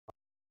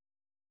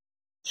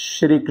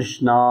Shri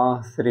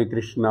Krishna, Shri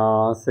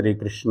Krishna, Shri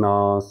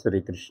Krishna,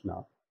 Shri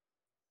Krishna.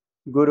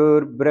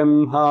 Gurur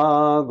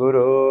Brahma,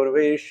 Gurur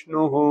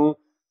Vishnu,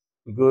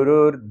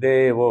 Gurur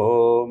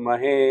Devo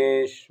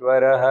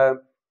Maheshwara,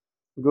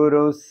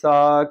 Guru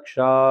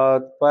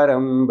Sakshat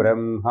Param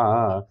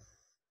Brahma,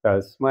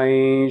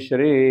 Tasmai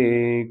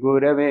Shri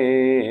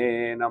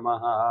Gurave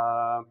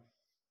Namaha,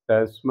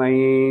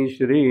 Tasmai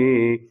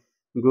Shri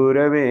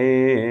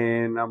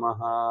Gurave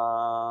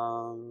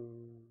Namaha.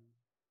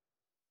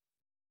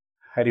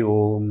 Hari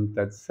Om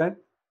Tat Sat.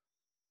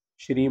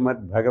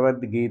 Srimad Bhagavad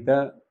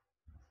Gita,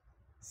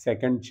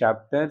 second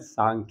chapter,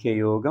 Sankhya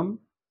Yogam,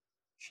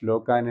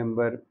 Shloka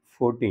number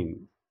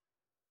 14.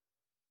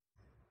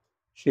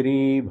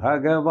 Shri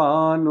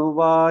Bhagavan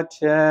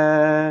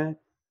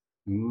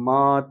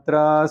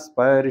Matra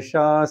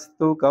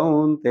Sparshastu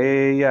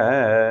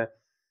Kaunteya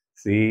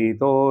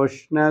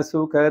Sitoshna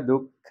Sukha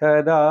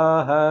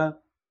Dukkhadaha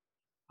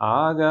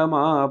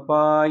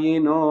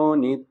Agamapayino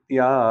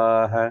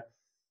Nityaha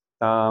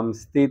Tam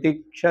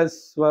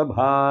Stitikshasva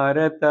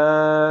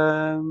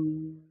Bharata.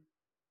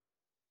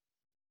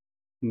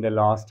 In the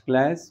last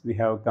class, we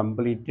have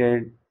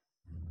completed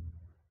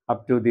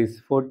up to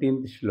this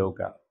 14th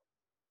shloka.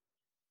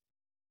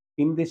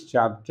 In this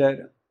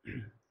chapter,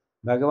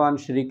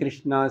 Bhagavan Shri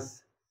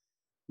Krishna's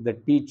the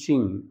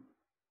teaching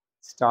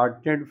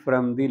started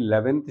from the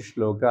 11th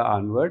shloka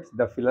onwards,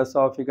 the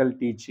philosophical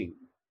teaching.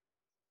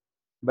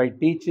 By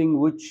teaching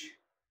which,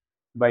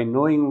 by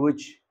knowing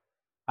which,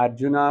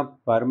 Arjuna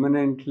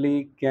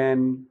permanently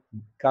can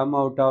come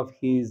out of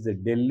his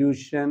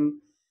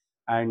delusion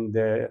and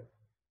the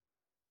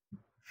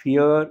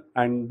fear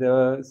and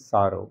the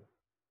sorrow.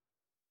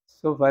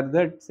 So for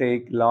that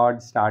sake,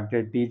 Lord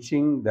started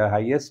teaching the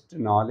highest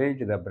knowledge,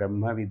 the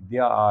Brahma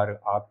Vidya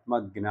or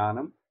Atma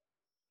Gnanam.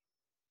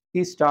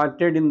 He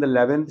started in the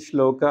 11th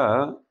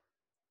shloka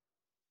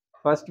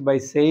first by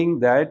saying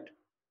that,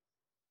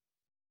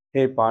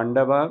 Hey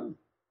Pandava,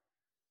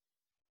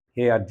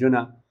 Hey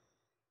Arjuna,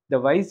 the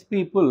wise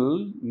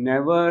people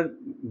never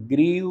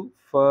grieve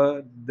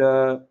for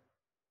the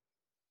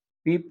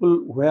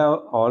people who have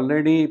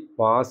already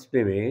passed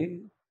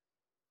away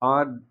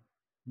or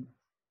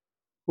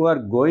who are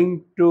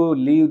going to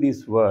leave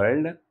this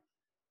world,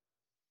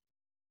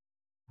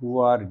 who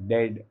are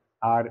dead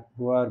or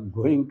who are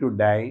going to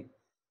die.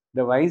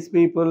 The wise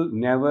people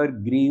never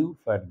grieve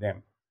for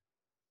them.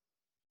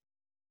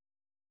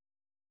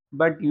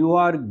 But you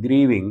are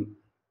grieving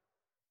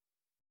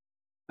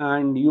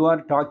and you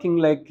are talking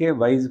like a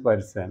wise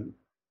person.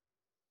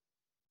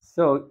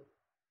 So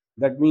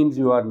that means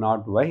you are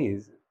not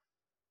wise.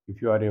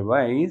 If you are a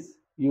wise,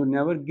 you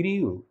never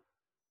grieve.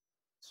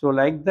 So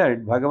like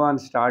that, Bhagavan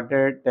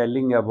started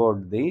telling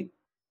about the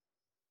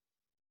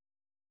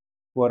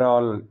who are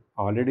all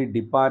already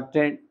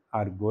departed,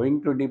 are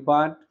going to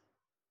depart.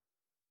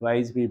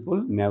 Wise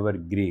people never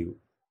grieve.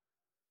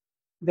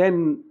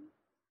 Then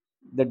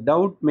the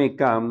doubt may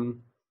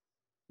come,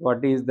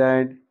 what is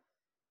that?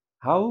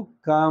 How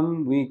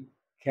come we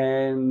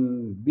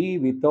can be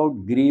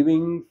without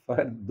grieving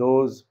for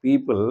those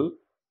people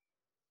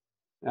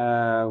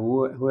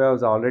who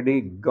has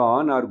already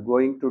gone or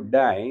going to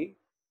die?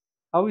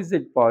 How is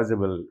it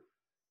possible?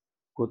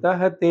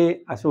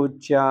 Kutahate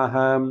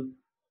asuchyaham.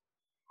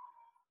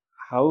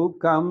 How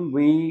come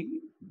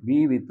we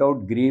be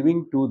without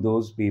grieving to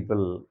those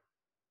people?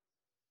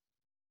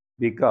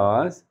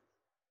 Because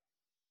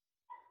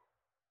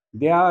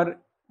they are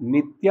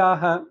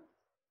nityaha,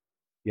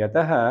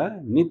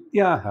 yataha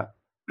nityaha.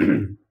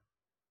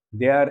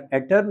 They are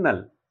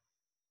eternal.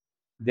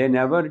 They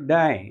never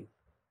die.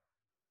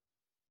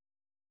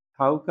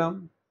 How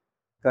come?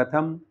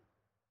 Katham?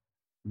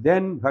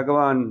 Then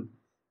Bhagavan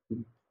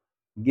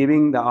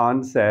giving the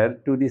answer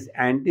to this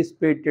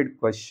anticipated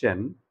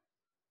question.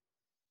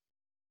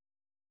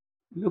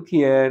 Look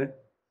here,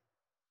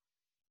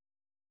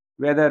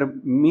 whether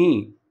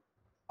me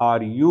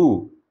or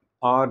you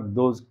or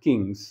those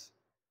kings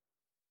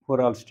who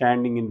are all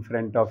standing in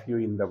front of you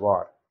in the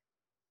war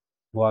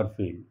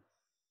field.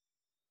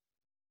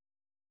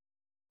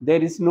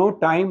 There is no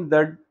time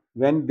that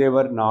when they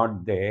were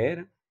not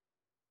there,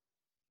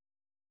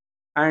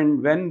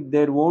 and when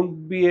there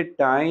won't be a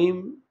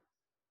time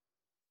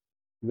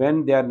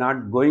when they are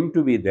not going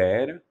to be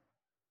there.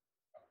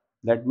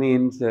 That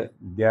means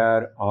they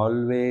are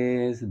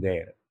always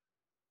there.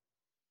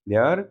 They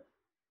are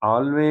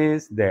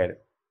always there.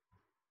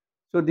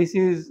 So this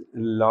is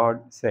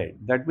Lord said.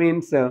 That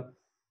means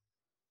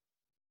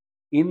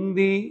in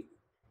the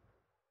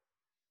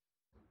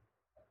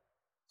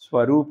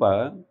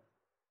Swarupa,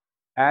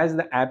 as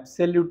the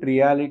absolute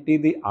reality,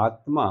 the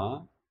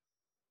Atma,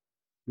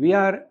 we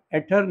are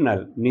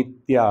eternal,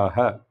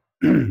 Nityaha.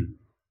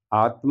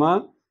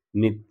 Atma,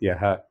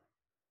 Nityaha.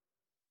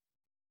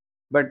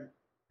 But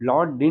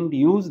Lord didn't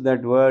use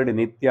that word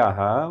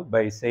Nityaha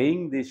by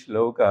saying this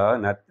shloka,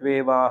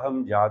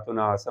 Natvevaham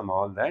Jatunasam,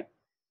 all that.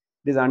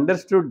 It is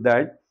understood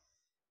that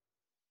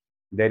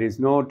there is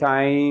no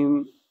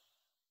time,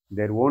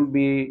 there won't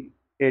be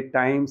a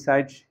time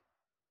such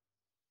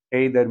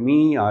either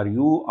me or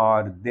you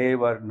or they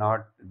were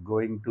not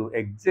going to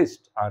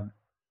exist or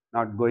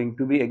not going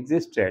to be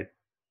existed.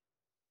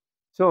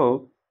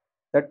 So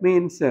that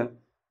means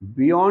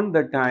beyond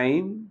the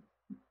time,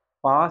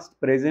 past,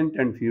 present,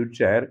 and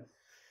future,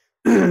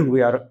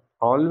 we are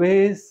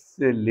always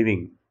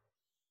living.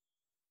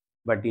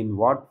 But in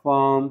what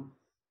form?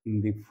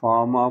 In the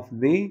form of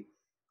the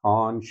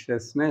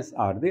consciousness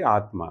or the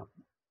Atma.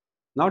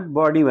 Not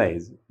body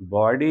wise.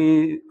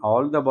 Body,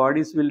 all the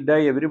bodies will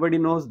die, everybody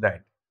knows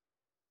that.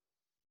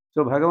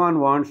 So Bhagavan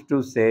wants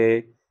to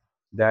say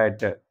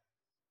that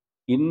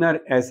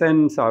inner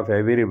essence of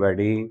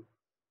everybody,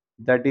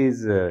 that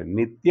is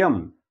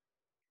Nityam.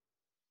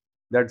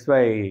 That's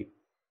why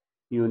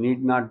you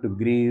need not to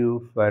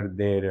grieve for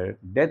their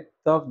death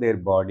of their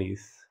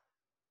bodies.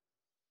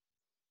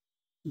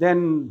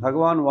 Then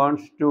Bhagavan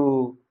wants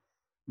to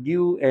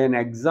give an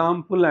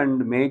example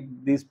and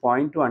make this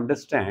point to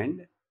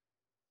understand.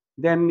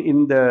 Then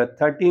in the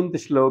 13th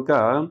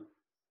shloka,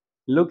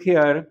 look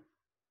here,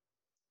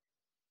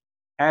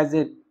 as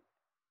it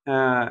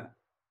uh,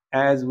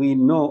 as we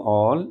know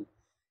all,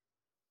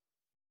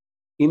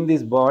 in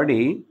this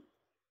body,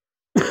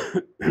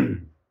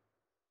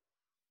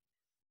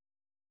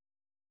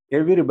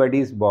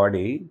 everybody's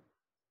body,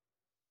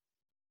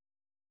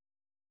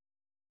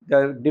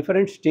 the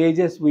different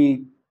stages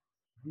we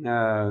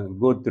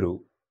go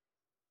through.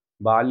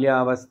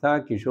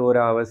 Balyavastha,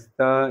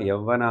 Kishoravastha,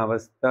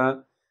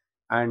 Yavvanavastha,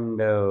 and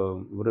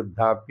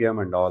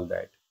Vruddhapyam and all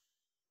that.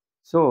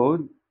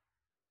 So,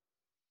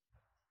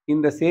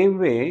 in the same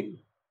way,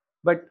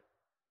 but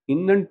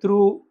in and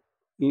through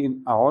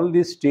in all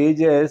these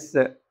stages,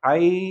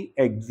 I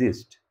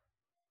exist.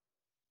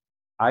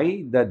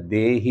 I, the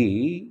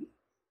Dehi,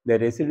 the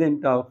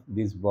resident of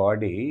this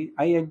body,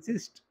 I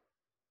exist.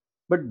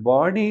 But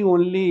body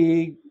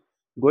only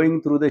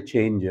going through the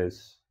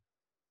changes.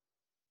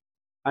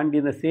 And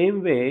in the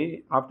same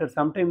way, after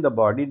some time, the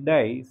body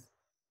dies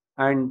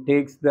and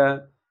takes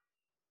the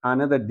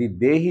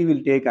Dehi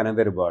will take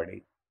another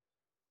body.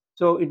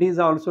 So it is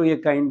also a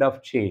kind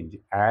of change.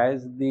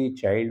 As the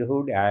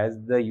childhood,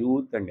 as the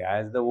youth, and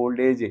as the old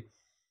age,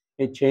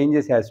 a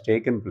changes has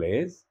taken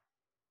place.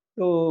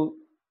 So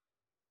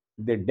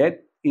the death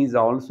is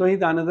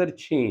another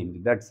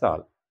change. That's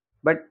all.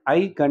 But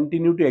I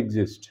continue to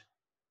exist.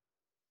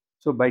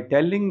 So by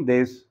telling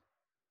this,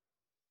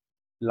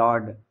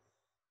 Lord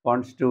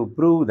wants to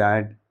prove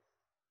that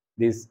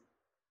this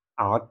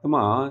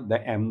Atma,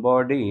 the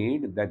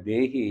embodied, the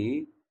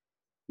Dehi,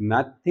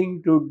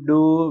 nothing to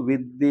do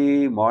with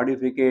the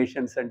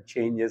modifications and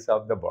changes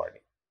of the body.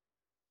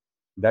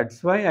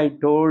 That's why I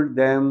told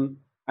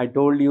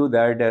you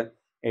that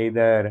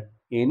either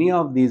any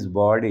of these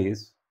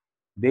bodies,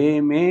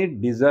 they may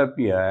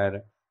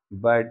disappear,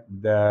 but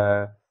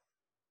the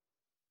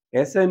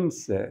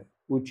essence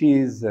which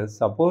is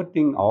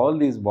supporting all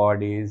these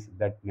bodies,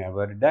 that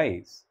never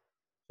dies.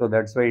 So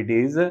that's why it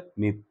is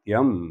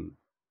Nityam.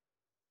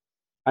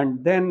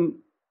 And then,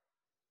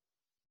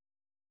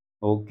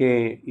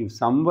 okay, if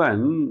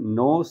someone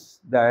knows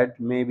that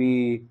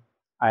maybe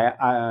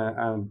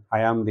I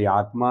am the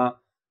Atma,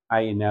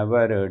 I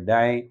never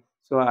die,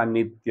 so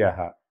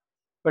Anityaha.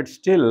 But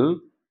still,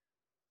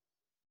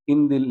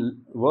 in the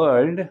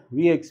world,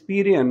 we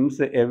experience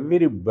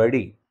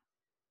everybody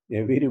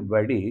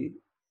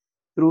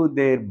through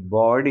their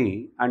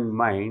body and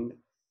mind,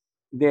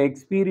 they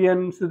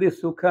experience the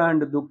Sukha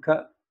and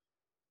Dukkha,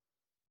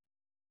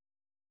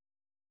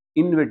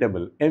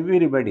 inevitable,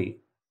 everybody.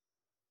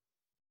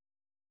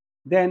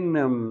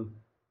 Then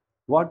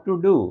what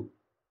to do?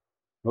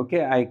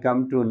 Okay, I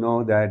come to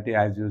know that,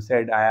 as you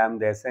said, I am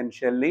the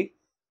essentially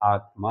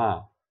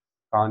Atma,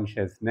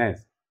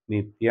 consciousness,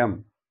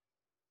 Nityam.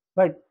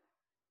 But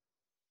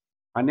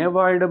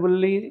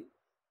unavoidably,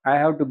 I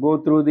have to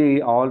go through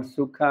the all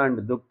Sukha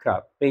and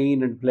Dukkha,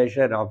 pain and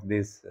pleasure of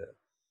this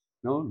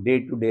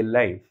day-to-day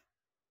life.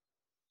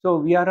 So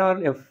we are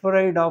all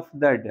afraid of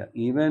that.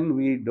 Even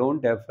we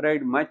don't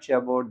afraid much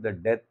about the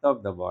death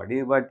of the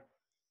body, but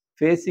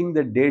facing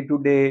the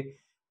day-to-day,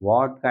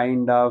 what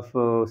kind of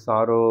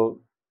sorrow,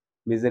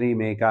 misery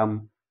may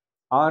come,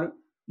 or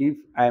if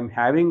I am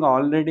having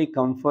already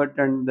comfort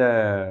and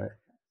the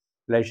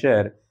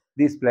pleasure,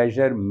 this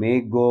pleasure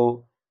may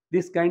go.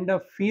 This kind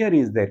of fear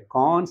is there.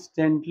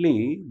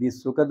 Constantly,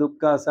 these sukha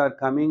dukkha's are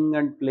coming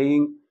and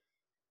playing,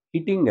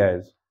 hitting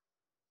us,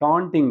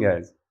 taunting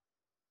us.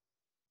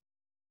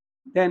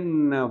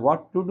 Then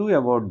what to do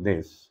about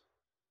this?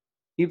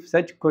 If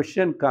such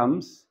question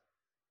comes,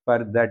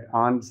 for that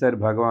answer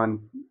Bhagavan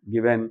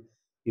given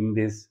in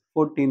this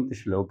 14th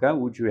shloka,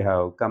 which we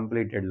have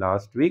completed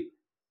last week,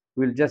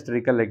 we'll just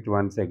recollect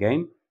once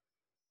again.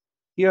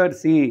 Here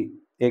see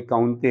a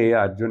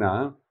Kaunteya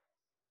Arjuna,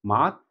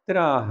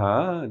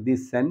 Matraha, the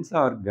sense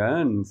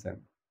organs,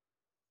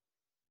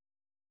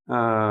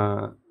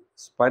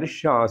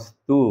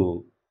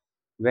 Sparshastu,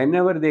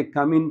 whenever they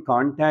come in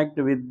contact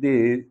with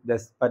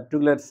this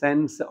particular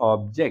sense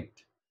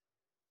object,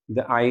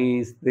 the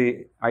eyes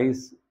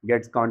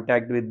gets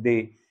contact with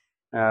the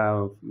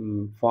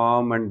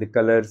form and the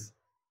colors,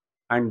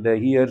 and the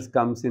ears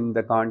comes in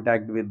the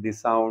contact with the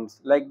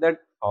sounds. Like that,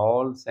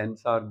 all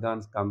sense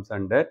organs comes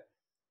under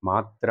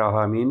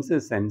matraha, means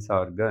sense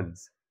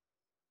organs.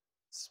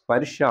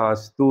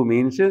 Sparshastu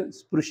means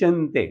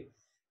sprushante.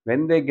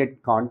 When they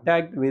get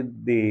contact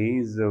with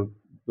these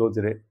those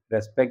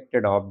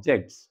respected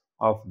objects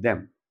of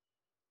them,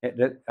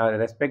 a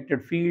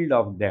respected field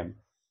of them,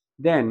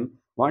 then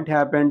what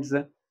happens?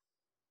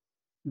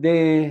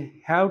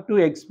 They have to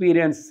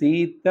experience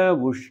Sita,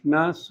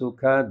 Ushna,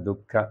 Sukha,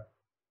 Dukkha.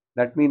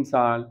 That means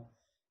all.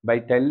 By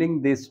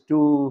telling these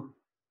two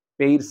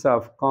pairs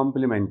of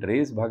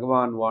complementaries,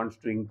 Bhagavan wants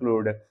to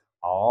include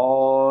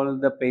all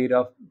the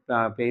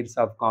pairs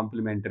of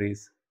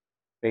complementaries,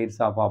 pairs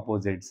of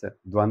opposites,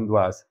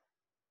 dvandvas.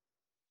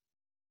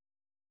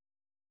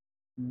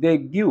 They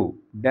give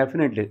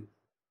definitely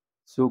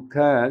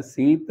Sukha,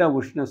 Sita,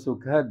 Ushna,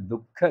 Sukha,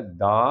 Dukkha,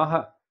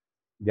 Daha.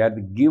 They are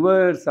the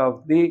givers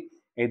of the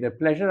either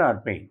pleasure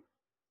or pain.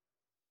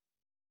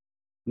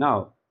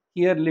 Now,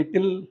 here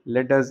little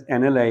let us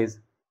analyze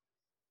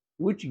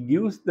which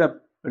gives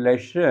the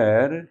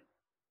pleasure.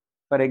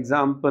 For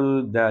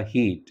example, the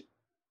heat.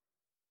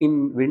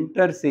 In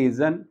winter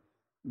season,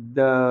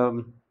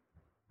 the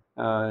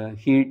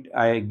heat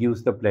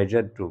gives the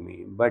pleasure to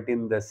me. But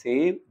in the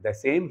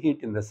same heat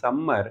in the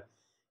summer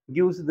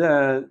gives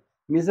the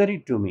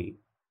misery to me.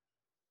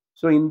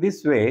 So in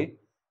this way,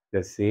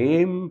 the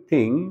same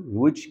thing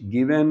which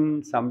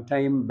given some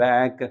time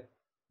back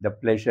the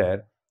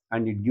pleasure,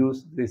 and it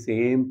gives the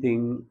same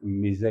thing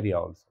misery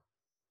also.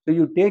 So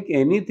you take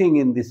anything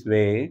in this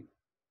way,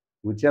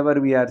 whichever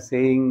we are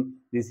saying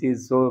this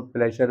is so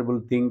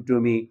pleasurable thing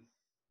to me,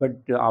 but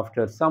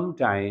after some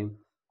time,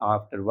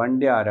 after one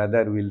day or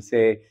other, we'll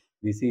say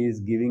this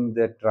is giving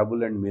the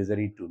trouble and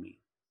misery to me.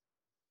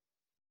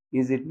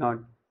 Is it not?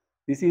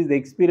 This is the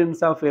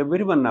experience of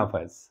every one of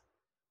us.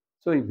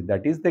 So if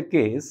that is the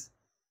case,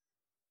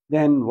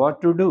 then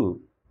what to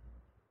do?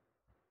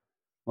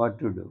 What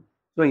to do?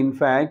 So in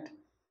fact,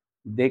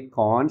 they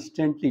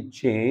constantly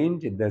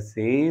change the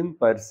same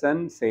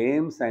person,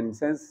 same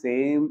senses,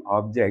 same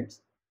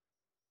objects,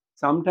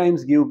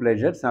 sometimes give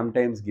pleasure,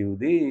 sometimes give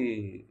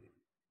the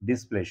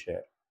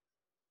displeasure.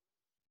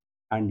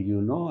 And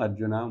you know,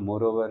 Arjuna,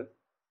 moreover,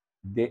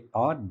 they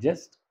are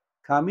just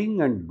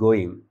coming and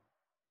going.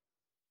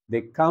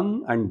 They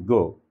come and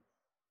go.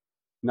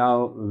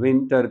 Now,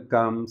 winter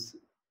comes,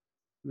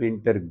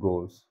 winter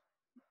goes.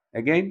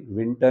 Again,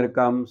 winter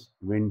comes,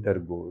 winter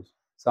goes.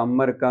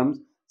 Summer comes,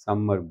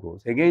 summer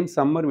goes. Again,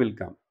 summer will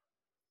come.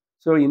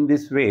 So, in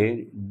this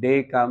way,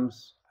 day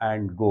comes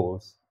and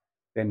goes.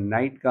 Then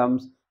night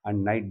comes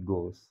and night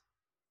goes.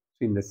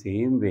 So, in the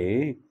same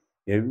way,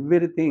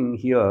 everything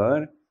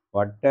here,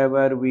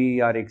 whatever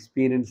we are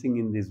experiencing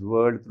in this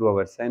world through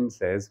our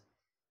senses,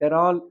 they're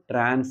all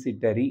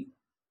transitory,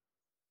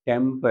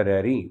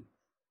 temporary.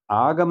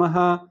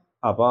 Agamaha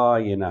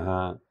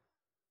apayinaha.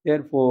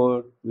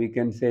 Therefore, we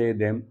can say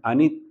them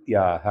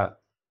anityaha.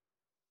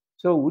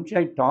 So, which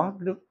I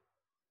talked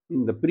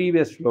in the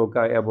previous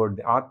shloka about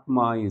the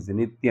Atma is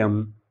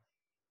Nityam,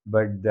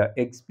 but the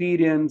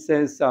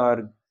experiences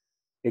are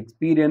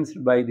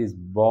experienced by this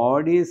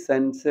body,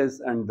 senses,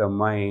 and the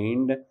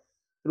mind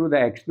through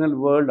the external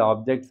world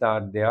objects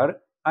are there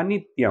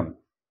anityam.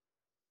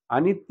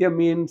 Anitya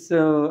means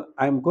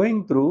I'm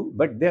going through,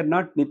 but they're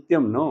not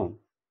nityam, no.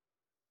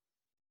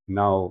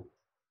 Now,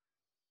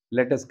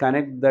 let us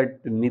connect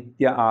that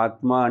nitya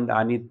atma and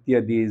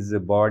anitya, these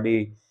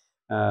body,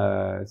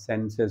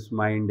 senses,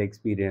 mind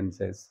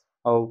experiences.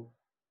 How?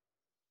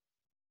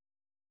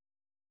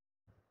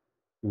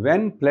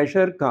 When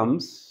pleasure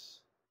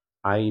comes,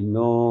 I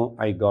know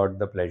I got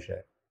the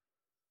pleasure.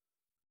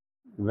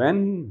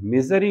 When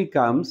misery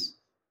comes,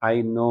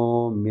 I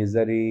know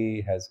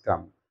misery has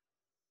come.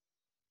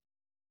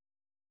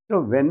 So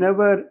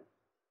whenever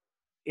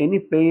any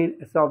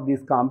pairs of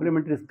these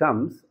complementaries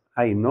comes,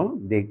 I know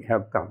they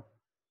have come.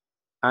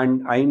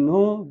 And I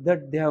know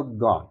that they have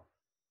gone.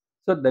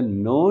 So the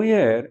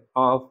knower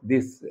of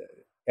this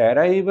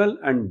arrival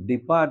and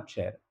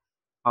departure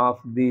of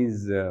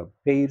these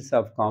pairs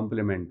of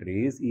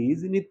complementaries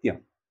is Nityam.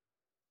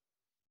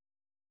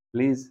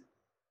 Please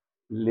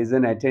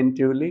listen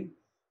attentively.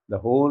 The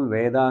whole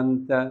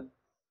Vedanta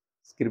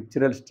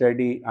scriptural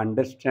study,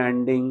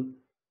 understanding,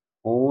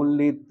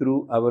 only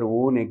through our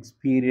own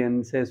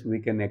experiences we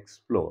can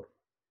explore.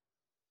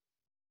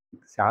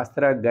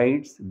 Shastra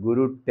guides,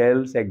 Guru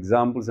tells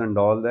examples and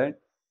all that.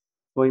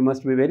 So we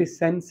must be very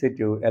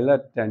sensitive,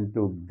 alert, and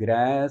to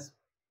grasp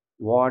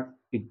what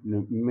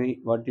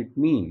it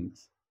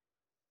means.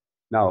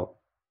 Now,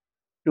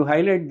 to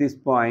highlight this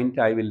point,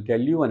 I will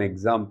tell you an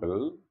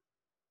example.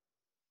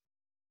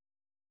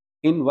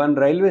 In one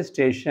railway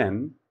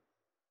station,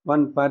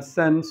 one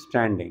person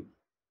standing.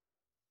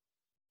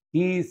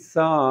 He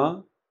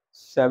saw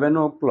 7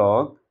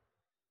 o'clock,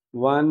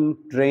 one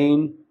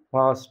train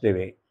passed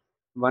away.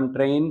 One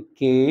train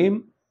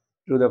came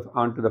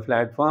onto the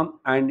platform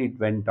and it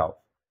went off.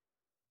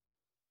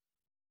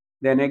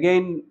 Then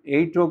again,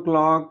 8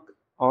 o'clock,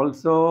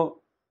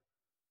 also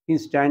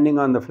he's standing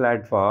on the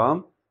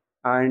platform.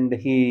 and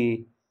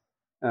he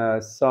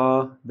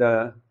saw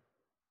the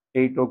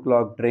 8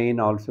 o'clock train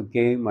also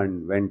came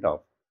and went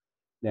off.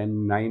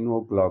 Then 9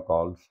 o'clock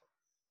also.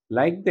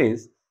 Like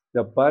this,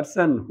 the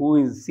person who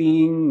is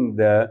seeing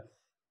the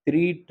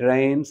three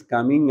trains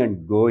coming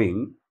and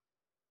going,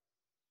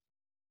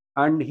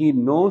 and he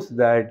knows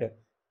that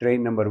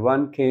train number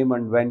 1 came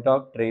and went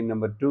off, train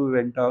number 2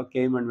 went off,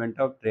 came and went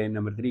off, train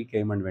number 3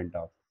 came and went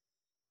off.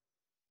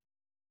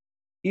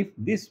 If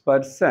this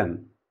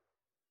person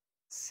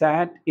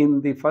sat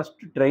in the first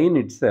train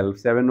itself,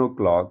 7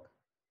 o'clock,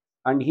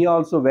 and he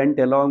also went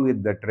along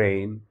with the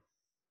train,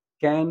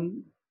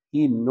 can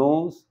he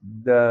knows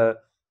the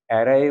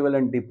arrival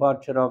and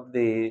departure of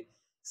the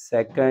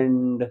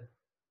second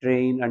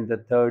train and the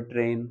third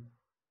train?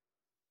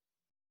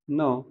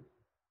 No,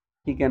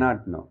 he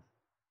cannot know.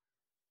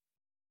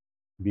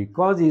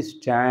 Because he's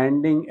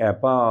standing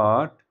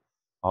apart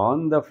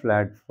on the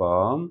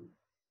platform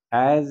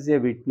as a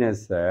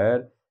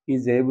witnesser,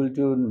 is able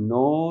to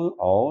know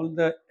all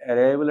the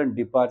arrival and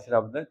departure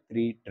of the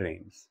three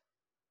trains.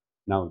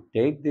 Now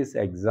take this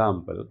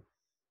example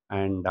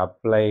and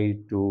apply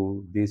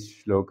to this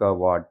shloka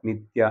what?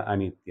 Nitya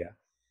Anitya.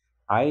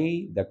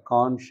 I, the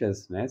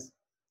consciousness,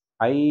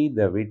 I,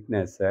 the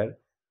witnesser,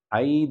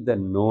 I, the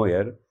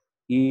knower,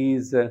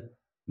 is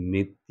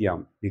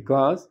Nityam.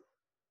 Because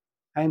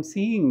I am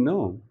seeing,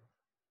 no.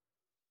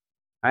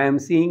 I am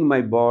seeing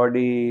my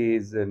body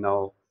is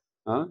now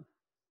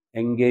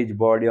engaged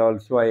body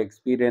also I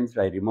experienced,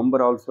 I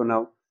remember also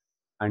now.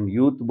 And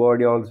youth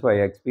body also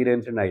I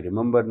experienced and I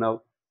remember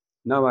now.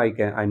 Now I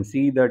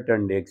see that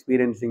and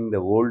experiencing the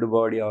old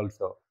body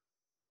also.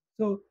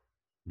 So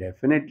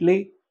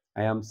definitely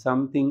I am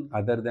something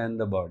other than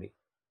the body.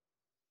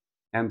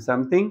 I am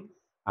something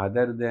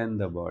other than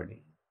the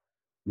body.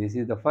 This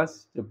is the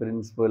first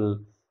principle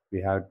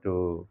we have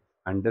to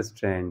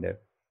understand.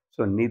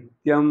 So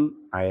Nityam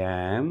I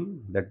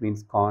am, that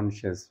means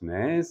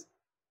consciousness,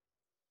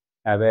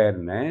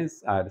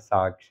 awareness or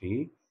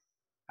Sakshi,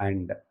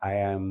 and I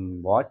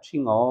am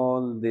watching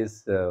all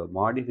these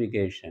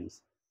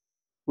modifications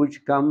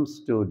which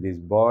comes to this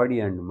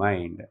body and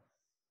mind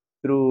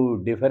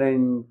through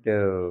different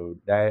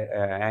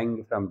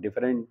from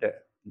different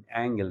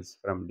angles,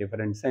 from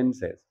different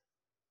senses.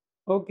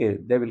 Okay,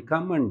 they will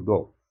come and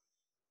go.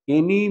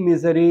 Any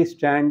misery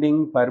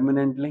standing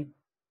permanently?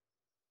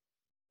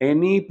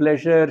 Any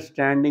pleasure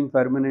standing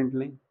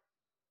permanently?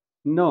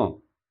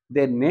 No.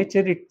 Their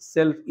nature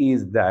itself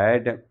is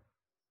that,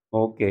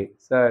 okay,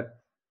 sir,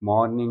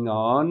 morning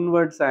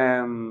onwards I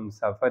am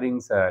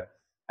suffering, sir.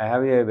 I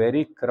have a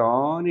very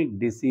chronic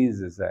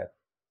disease, sir.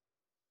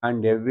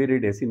 And every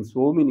day, since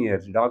so many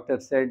years, doctor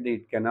said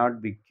it cannot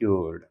be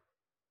cured.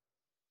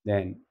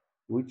 Then,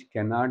 which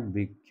cannot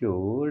be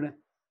cured,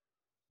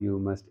 you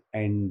must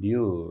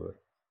endure.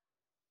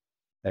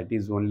 That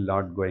is only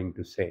Lord going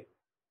to say.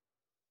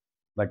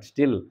 But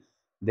still,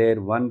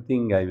 there one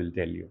thing I will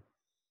tell you.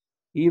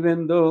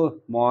 Even though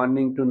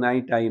morning to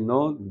night I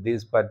know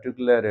this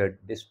particular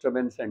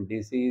disturbance and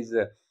disease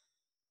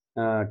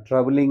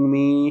troubling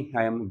me,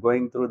 I am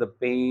going through the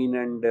pain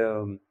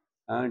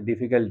and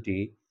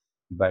difficulty.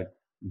 But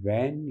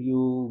when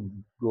you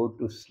go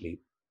to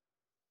sleep,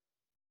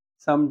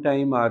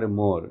 sometime or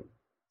more,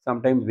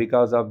 sometimes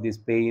because of this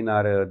pain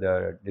or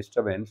the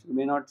disturbance, you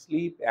may not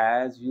sleep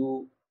as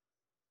you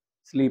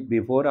sleep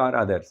before or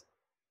others.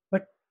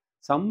 But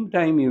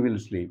sometime you will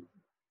sleep.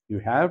 You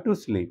have to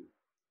sleep.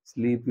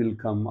 Sleep will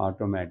come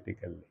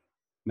automatically.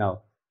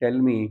 Now, tell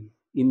me,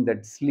 in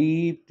that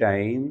sleep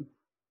time,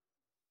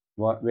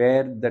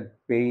 where that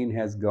pain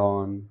has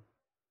gone?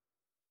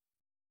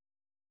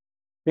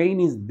 Pain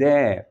is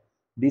there,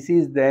 this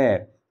is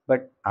there,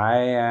 but I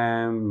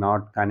am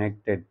not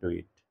connected to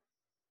it.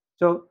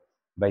 So,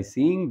 by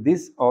seeing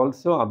this,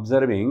 also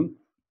observing,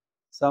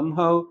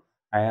 somehow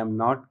I am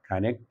not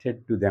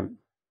connected to them.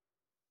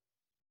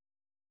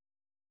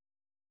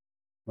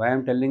 Why I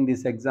am telling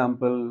this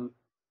example?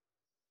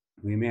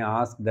 We may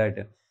ask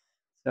that,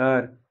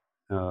 sir,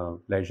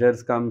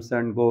 pleasures comes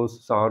and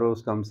goes,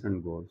 sorrows comes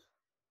and goes.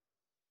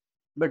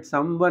 But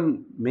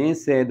someone may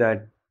say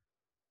that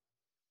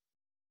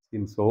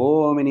in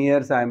so many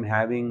years I am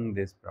having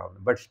this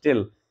problem. But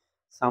still,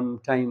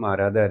 sometime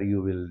or other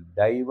you will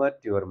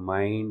divert your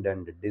mind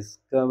and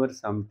discover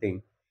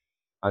something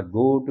or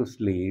go to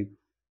sleep,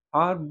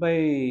 or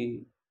by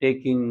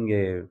taking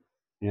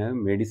a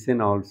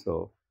medicine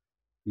also,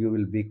 you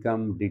will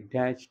become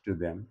detached to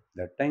them.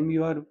 That time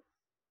you are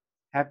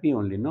happy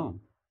only, no?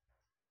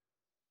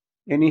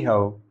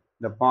 Anyhow,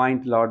 the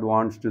point Lord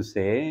wants to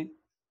say,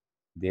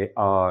 they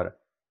are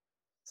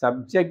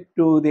subject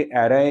to the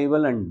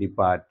arrival and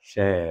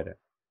departure.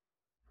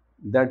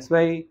 That's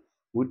why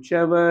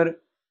whichever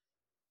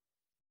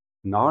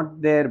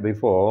not there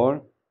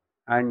before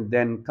and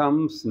then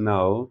comes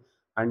now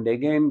and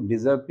again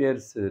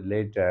disappears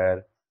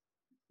later,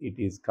 it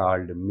is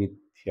called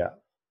mithya.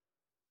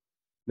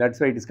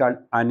 That's why it is called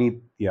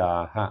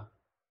anityaha.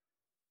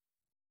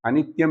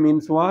 Anitya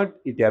means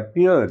what? It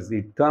appears,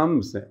 it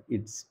comes,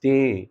 it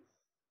stay,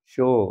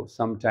 show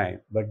sometime,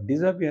 but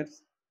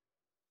disappears.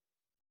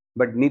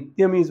 But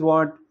Nityam is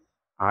what?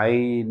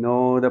 I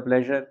know the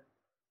pleasure,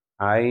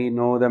 I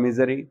know the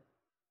misery.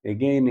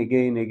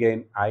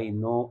 Again, I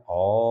know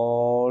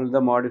all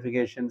the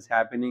modifications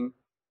happening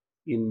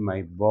in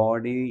my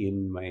body,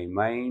 in my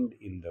mind,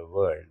 in the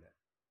world,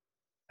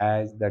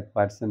 as that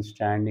person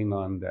standing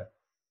on the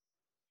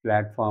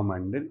platform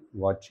and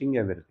watching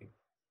everything.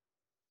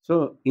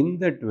 So, in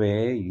that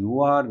way,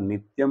 you are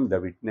Nityam, the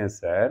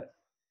witnesser,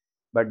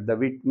 but the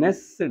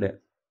witnessed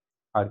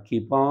are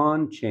keep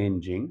on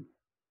changing.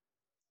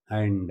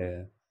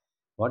 And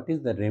what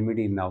is the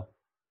remedy now?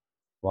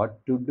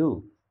 What to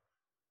do?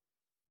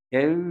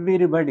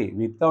 Everybody,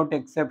 without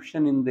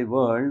exception in the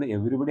world,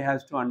 everybody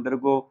has to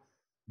undergo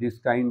this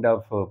kind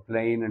of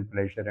pain and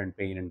pleasure and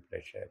pain and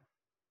pleasure.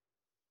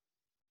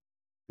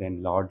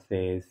 Then Lord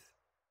says,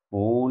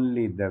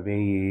 only the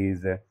way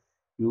is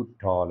you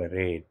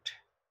tolerate.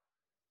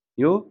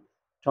 You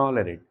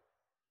tolerate.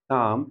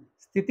 Tam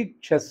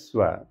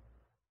stitikshasva.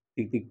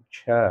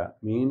 Titiksha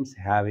means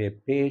have a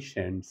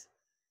patience,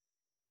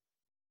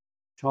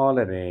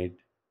 tolerate,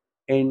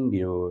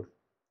 endure.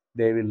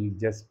 They will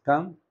just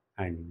come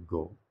and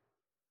go.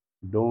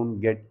 Don't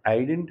get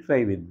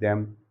identified with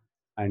them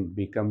and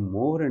become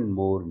more and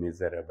more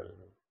miserable.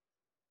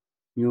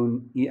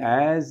 You,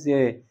 as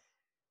a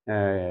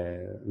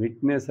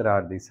witness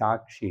or the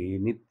Sakshi,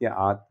 Nitya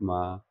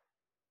Atma,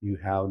 you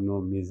have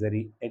no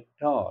misery at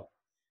all.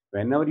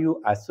 Whenever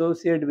you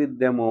associate with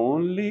them,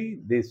 only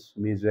this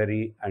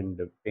misery and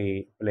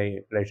pain,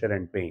 pleasure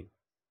and pain.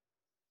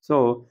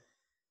 So,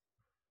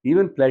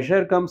 even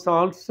pleasure comes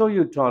also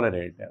you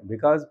tolerate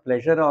because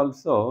pleasure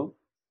also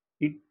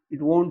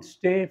it won't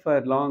stay for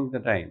a long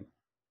time.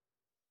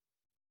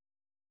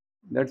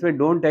 That's why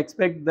don't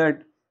expect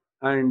that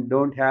and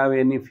don't have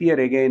any fear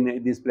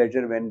again this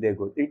pleasure when they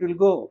go. It will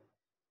go.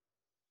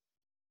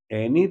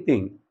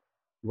 Anything,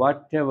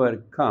 whatever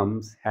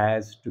comes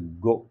has to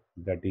go.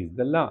 That is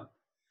the law.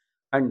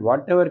 And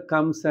whatever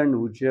comes and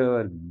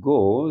whichever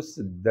goes,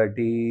 that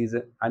is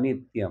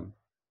anityam.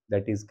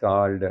 That is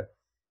called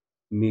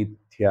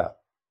mithya.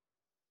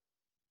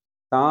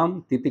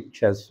 Tam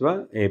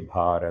titikshasva e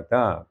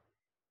bharata.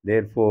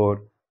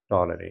 Therefore,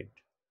 tolerate.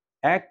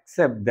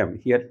 Accept them.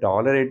 Here,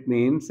 tolerate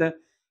means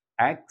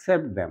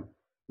accept them.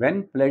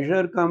 When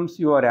pleasure comes,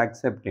 you are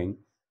accepting,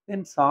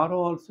 then sorrow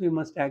also you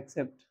must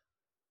accept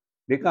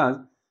because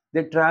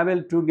they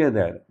travel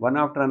together, one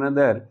after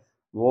another,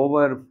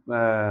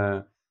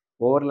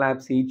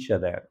 overlaps each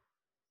other.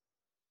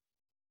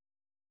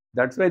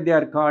 That's why they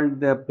are called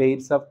the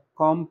pairs of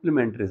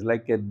complementaries,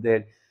 like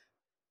the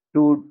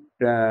two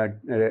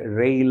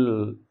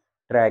rail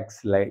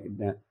tracks, like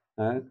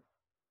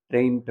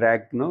train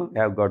track. No,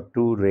 have got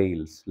two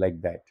rails like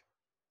that.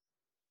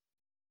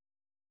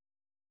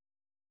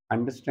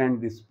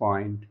 Understand this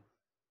point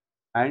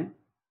and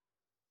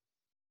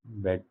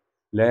but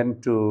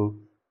learn to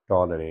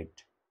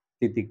tolerate.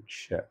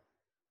 Titiksha.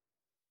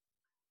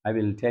 I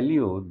will tell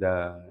you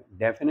the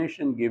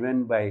definition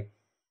given by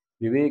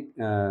Vivek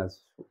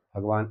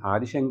Bhagavan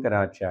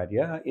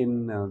Adishankaracharya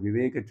in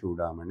Viveka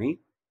Chudamani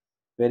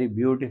very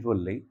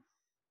beautifully.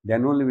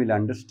 Then only we'll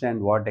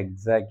understand what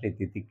exactly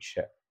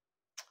Titiksha.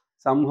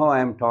 Somehow I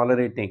am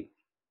tolerating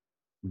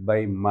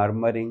by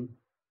murmuring,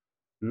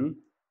 hmm,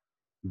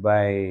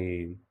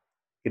 by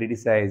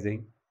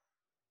criticizing,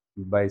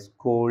 by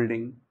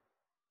scolding,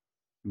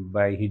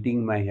 by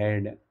hitting my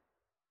head.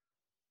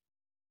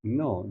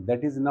 No,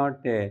 that is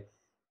not a.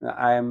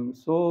 I am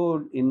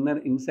so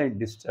inside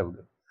disturbed.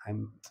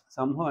 I'm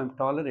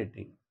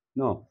tolerating.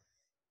 No,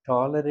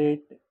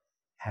 tolerate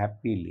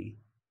happily,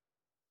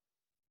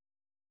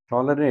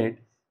 tolerate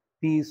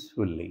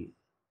peacefully.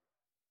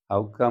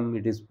 How come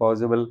it is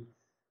possible?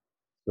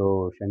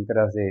 So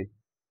Shankara says,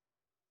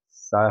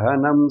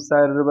 Sahanam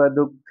sarva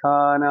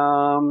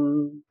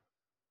dukkhanam.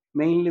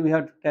 Mainly we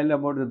have to tell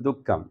about the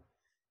dukkham.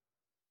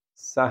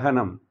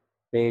 Sahanam,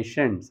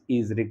 patience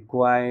is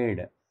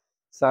required.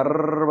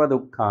 Sarva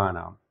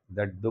dukkhanam.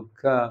 That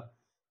dukkha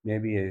may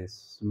be a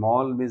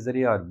small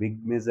misery or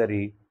big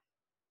misery,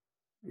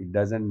 it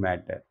doesn't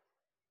matter.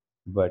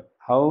 But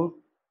how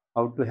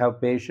to have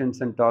patience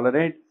and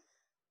tolerate?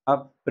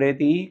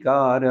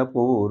 Apratikara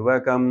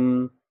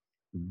purvakam.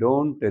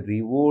 Don't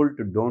revolt,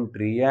 don't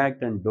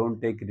react, and don't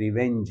take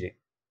revenge.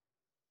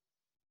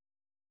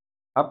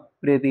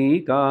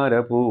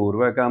 Apratikara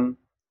purvakam.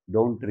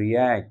 Don't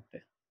react.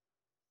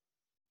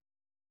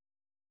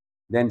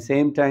 Then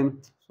same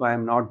time, so I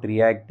am not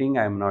reacting,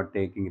 I am not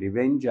taking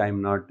revenge, I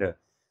am not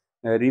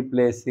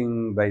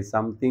replacing by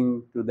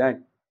something to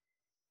that.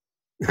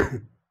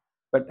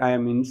 But I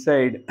am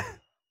inside,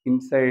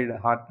 inside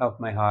heart of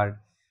my heart,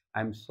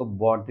 I am so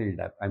bottled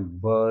up, I am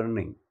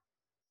burning.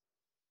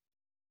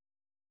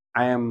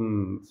 I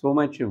am so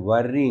much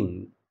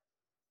worrying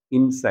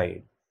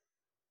inside.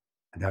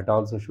 That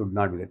also should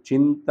not be there.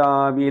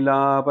 Chinta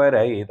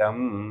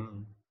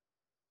vilaparaitam.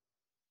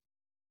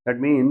 That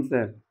means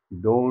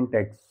don't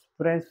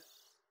express,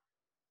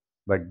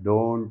 but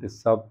don't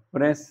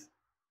suppress.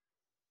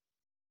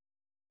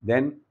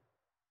 Then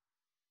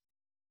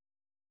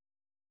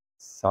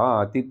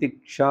sa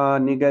titiksha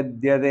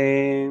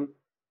nigadyade.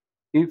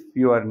 If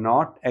you are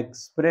not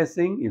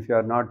expressing, if you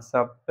are not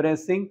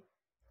suppressing,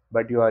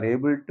 but you are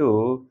able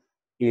to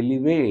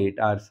elevate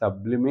or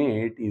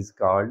sublimate is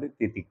called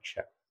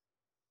titiksha.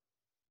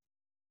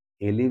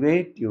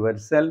 Elevate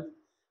yourself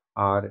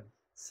or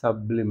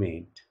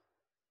sublimate.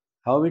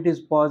 How it is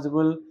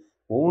possible?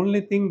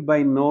 Only thing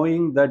by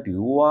knowing that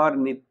you are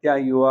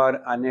Nitya, you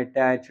are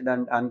unattached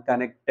and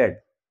unconnected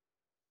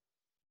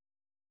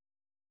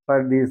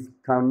for this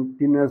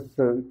continuous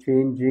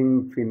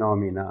changing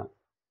phenomena.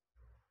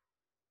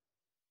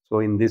 So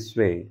in this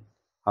way,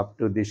 up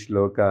to this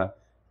shloka,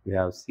 we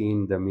have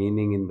seen the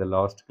meaning in the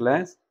last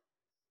class.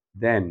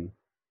 Then,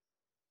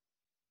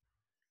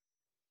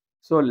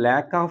 so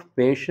lack of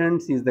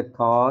patience is the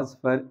cause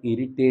for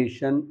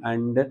irritation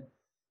and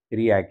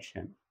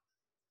reaction.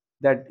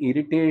 That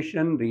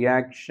irritation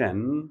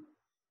reaction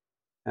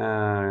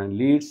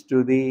leads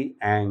to the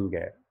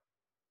anger.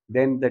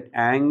 Then that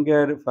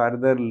anger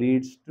further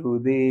leads to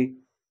the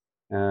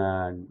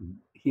uh,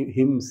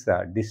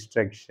 himsa,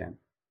 destruction.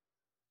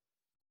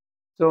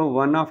 So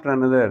one after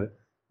another,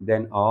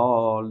 then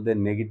all the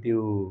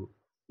negative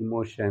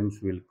emotions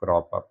will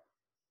crop up.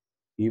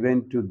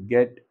 Even to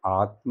get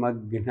Atma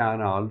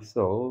Gnana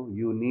also,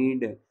 you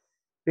need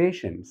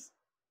patience.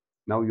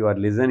 Now you are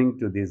listening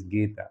to this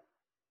Gita.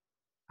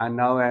 And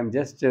now I am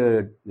just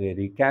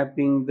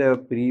recapping the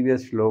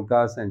previous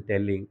shlokas and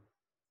telling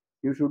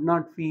you should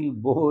not feel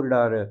bored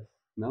or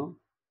no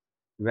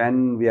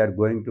when we are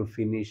going to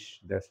finish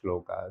the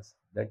slokas.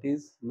 That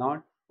is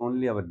not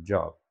only our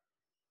job.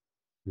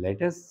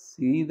 Let us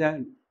see that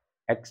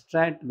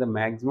extract the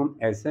maximum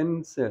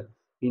essence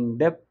in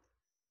depth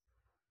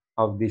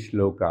of the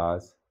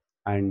shlokas,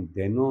 and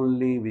then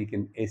only we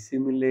can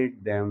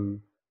assimilate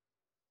them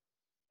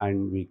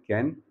and we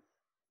can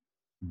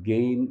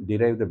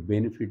derive the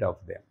benefit of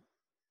them.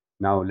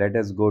 Now let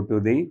us go to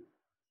the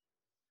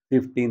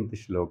 15th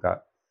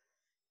shloka.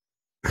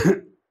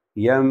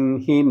 यं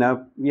हि न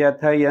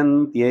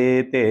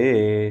व्यथयन्त्येते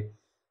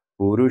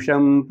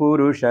पुरुषं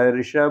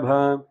पुरुषर्षभ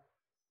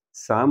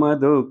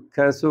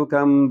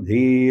समदुःखसुखं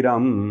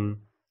धीरं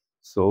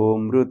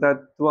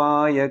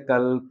सोमृतत्वाय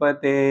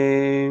कल्पते.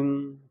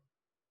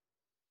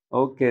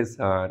 Okay,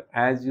 sir.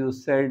 As you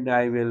said,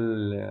 I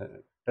will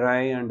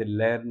try and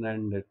learn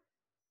and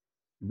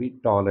be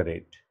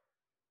tolerate.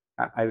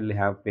 I will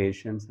have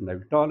patience and I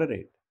will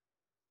tolerate.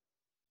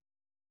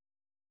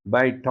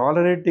 By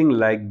tolerating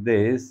like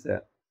this,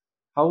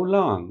 how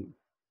long?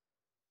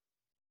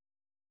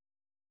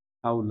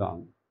 How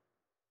long?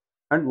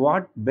 And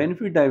what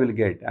benefit I will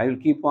get? I will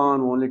keep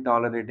on only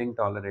tolerating,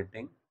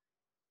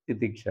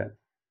 titiksha.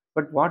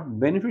 But what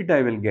benefit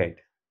I will get?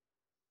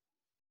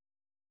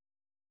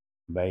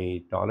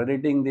 By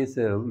tolerating this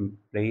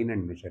pain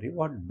and misery,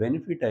 what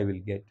benefit I will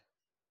get?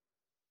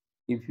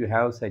 If you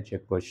have such a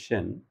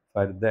question,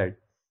 for that,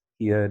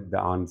 here the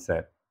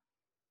answer.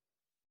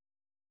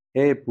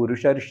 Hey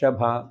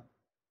Purusharshabha,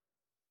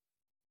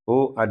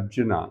 O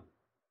Arjuna,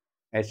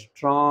 a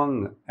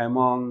strong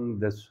among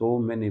the so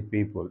many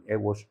people,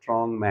 a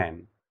strong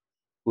man,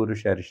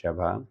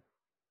 Purusharshabha,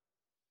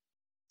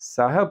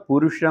 Saha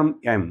Purusham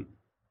M,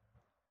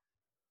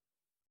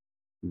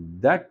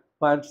 that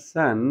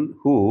person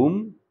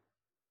whom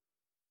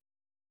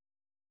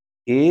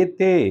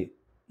ete,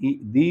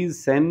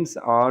 these sense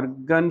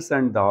organs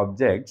and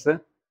objects,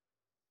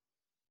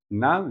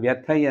 na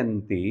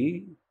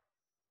vyathayanti,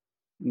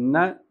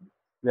 na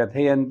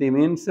vyathayanti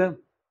means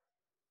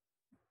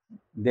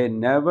they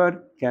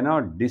never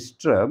cannot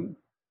disturb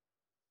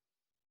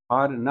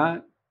or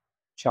na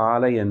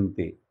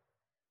chalayanti,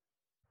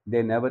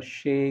 they never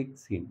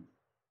shakes him,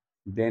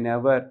 they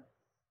never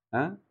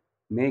uh,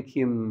 make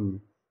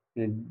him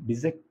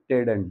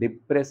dejected and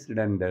depressed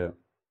and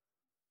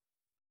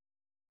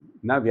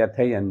na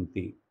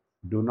vyathayanti,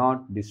 do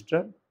not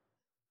disturb.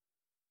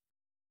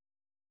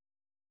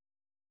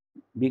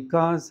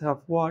 Because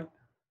of what?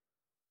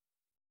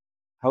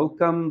 How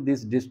come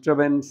this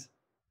disturbance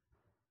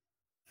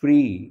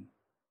free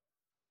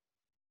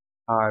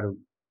or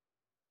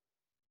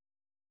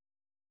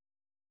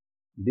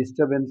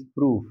disturbance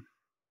proof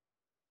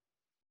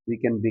we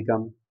can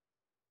become?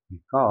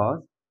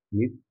 Because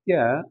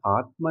Nitya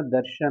Atma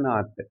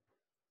Darshanat.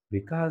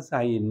 Because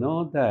I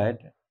know that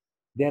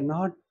they are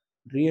not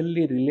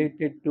really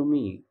related to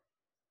me.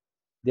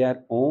 They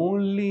are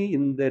only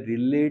in the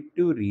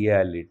relative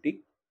reality,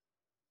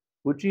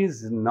 which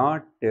is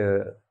not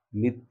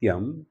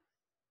Nityam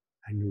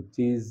and which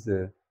is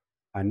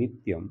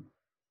Anityam.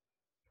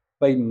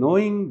 By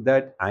knowing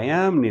that I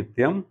am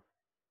Nityam,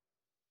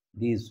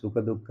 these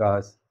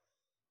Sukha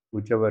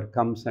whichever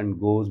comes and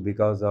goes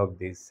because of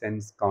the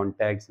sense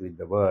contacts with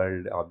the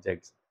world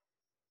objects,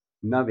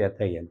 na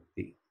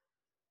vyathayanti.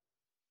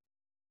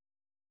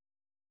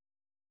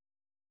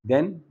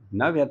 Then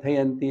na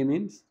vyathayanti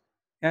means,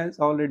 as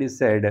already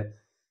said,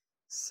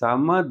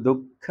 sama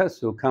dukkha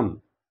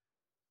sukham,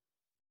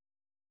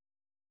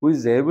 who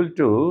is able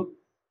to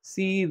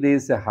see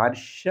this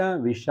harsha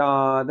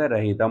vishada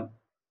rahitam.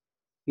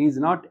 He is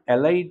not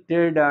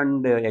elated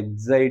and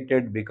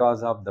excited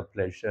because of the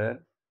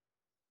pleasure,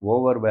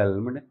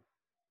 overwhelmed,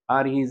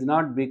 or he is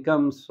not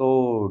become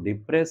so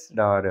depressed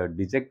or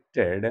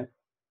dejected,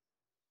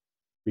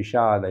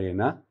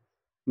 Vishadayana.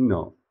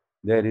 No,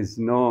 there is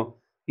no,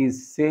 he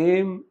is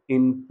same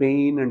in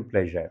pain and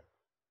pleasure.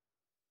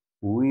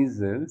 Who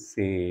is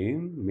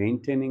same,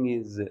 maintaining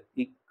his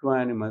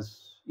equanimous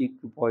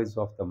equipoise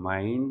of the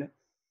mind,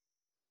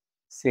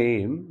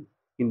 same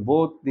in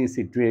both the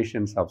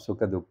situations of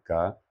Sukha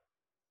Dukkha.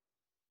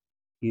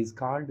 He is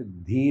called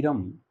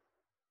Dhiram.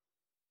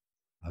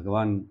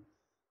 Bhagavan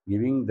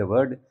giving the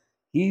word,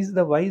 he is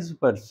the wise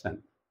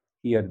person.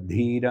 Here,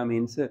 Dhira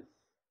means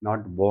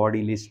not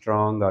bodily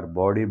strong or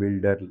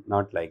bodybuilder,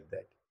 not like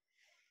that.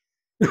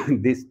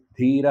 This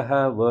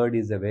Dhiraha word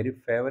is a very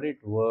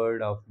favorite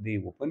word of the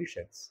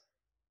Upanishads.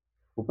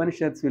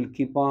 Upanishads will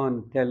keep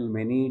on tell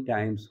many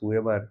times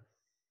whoever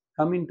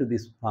come into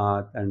this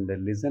path and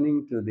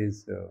listening to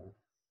this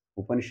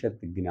Upanishad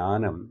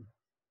Gnanam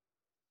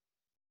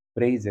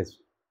praises.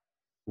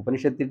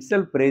 Upanishad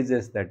itself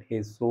praises that he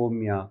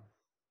Somya,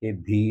 he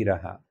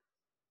Dhiraha.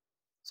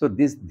 So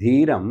this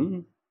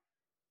Dhiram,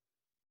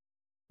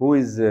 who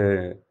is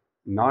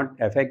not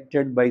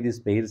affected by these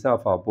pairs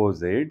of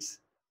opposites,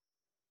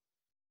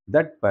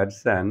 that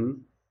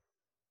person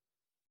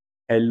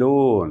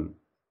alone.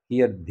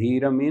 Here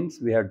Dhira means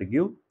we have to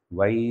give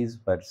wise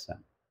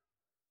person,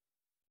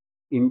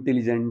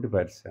 intelligent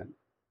person.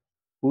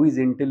 Who is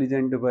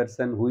intelligent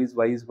person? Who is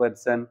wise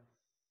person?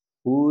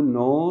 Who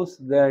knows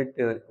that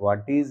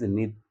what is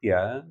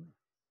Nitya?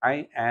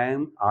 I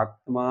am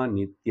Atma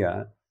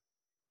Nitya,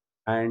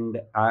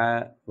 and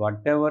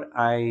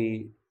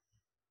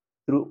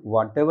through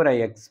whatever I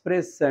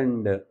express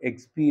and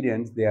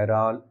experience, they are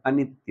all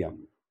anityam.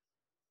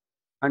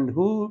 And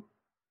who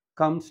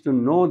comes to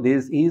know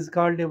this, he is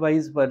called a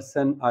wise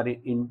person or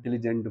an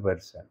intelligent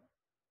person.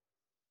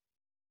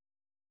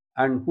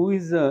 And who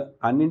is an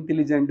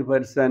unintelligent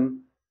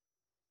person?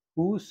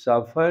 Who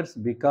suffers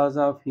because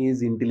of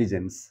his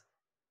intelligence.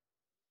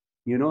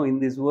 You know, in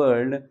this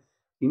world,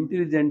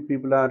 intelligent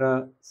people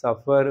are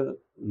suffer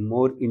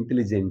more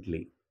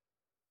intelligently.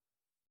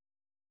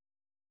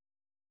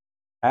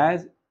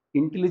 As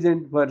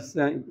intelligent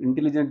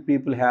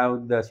people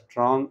have the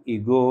strong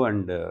ego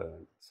and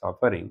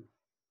suffering,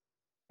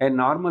 a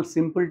normal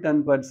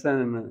simpleton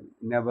person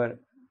never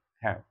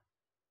have.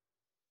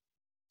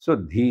 So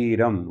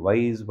Dhiram,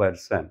 wise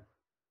person,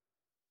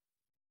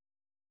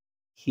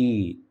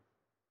 he,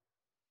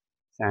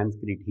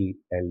 Sanskrit he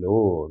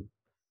alone,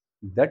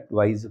 that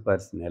wise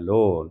person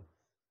alone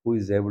who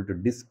is able to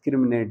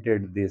discriminate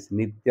this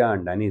Nitya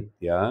and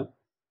Anitya.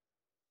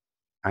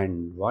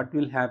 And what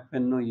will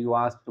happen? No, you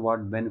asked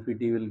what benefit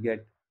he will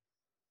get.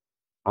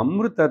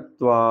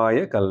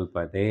 Amrutatvaya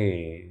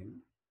kalpate.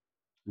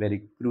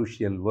 Very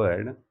crucial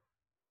word.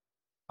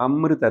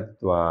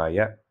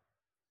 Amrutatvaya.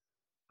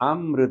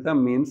 Amrita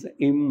means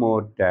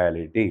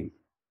immortality.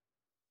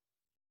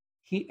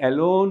 He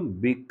alone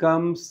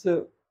becomes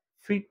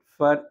fit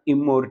for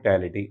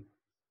immortality.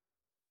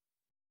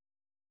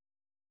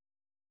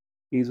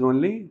 He is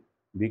only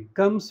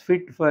becomes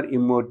fit for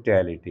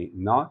immortality,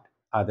 not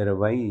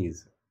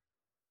otherwise.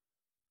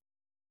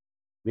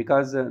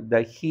 Because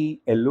the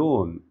he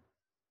alone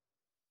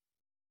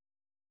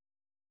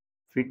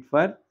fit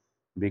for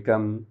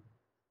become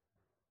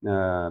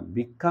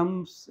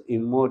becomes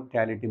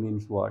immortality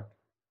means what?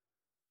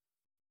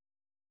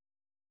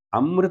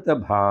 Amrita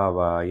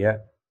bhavaya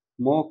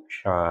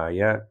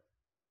mokshaya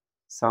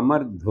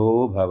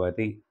samardho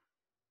bhavati.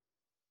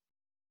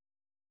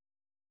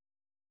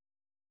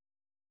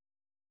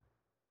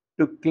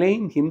 To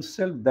claim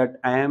himself that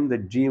I am the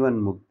Jivan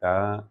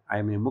Mukta, I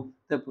am a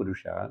Mukta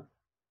Purusha,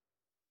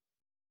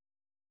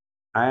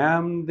 I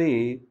am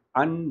the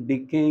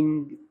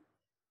undecaying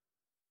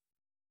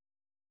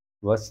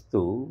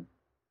Vastu,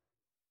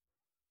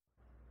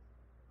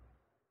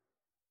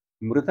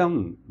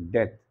 Mrutam,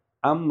 death,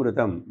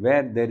 Amrutam,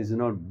 where there is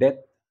no death.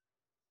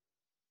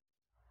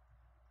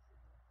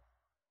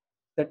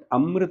 That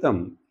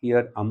Amrutam,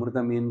 here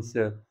Amruta means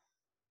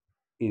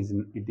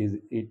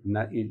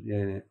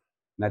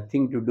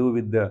nothing to do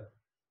with the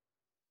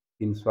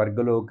in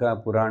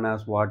Swargaloka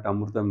Puranas what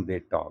Amrutam they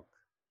talk.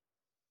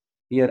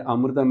 Here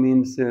Amruta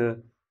means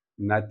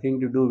nothing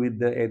to do with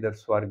the either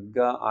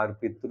Swarga or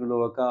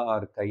Pitruloka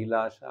or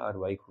Kailasha or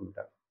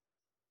Vaikunta.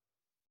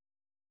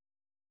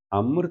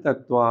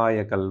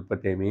 Amrutatvaya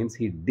kalpate means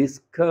he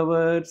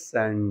discovers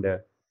and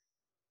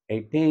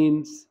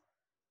attains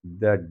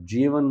the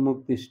Jivan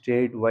Mukti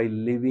state while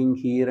living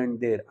here and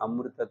there.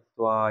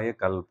 Amrutatvaya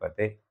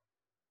kalpate.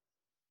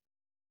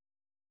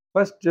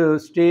 First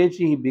stage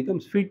he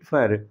becomes fit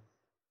for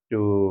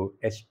to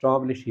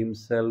establish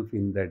himself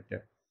in that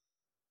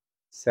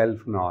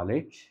self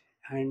knowledge,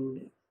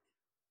 and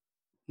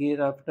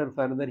hereafter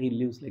further he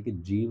lives like a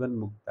Jivan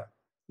Mukta.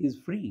 He is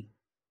free.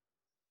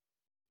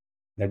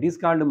 That is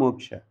called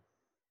moksha.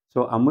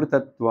 So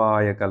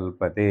Amrutatvaya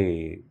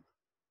kalpate,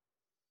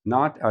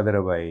 not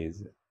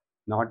otherwise,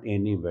 not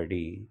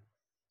anybody.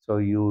 So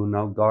you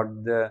now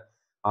got the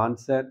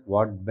Answer,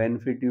 what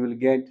benefit you will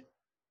get?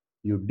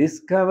 You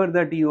discover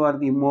that you are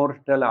the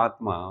immortal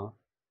Atma.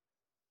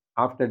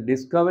 After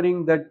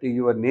discovering that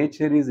your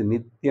nature is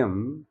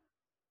Nityam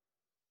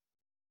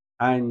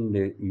and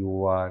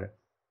you are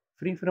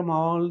free from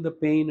all the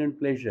pain and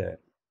pleasure,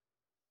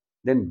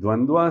 then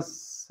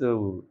Dvandvas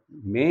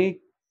may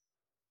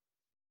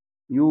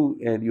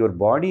your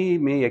body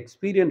may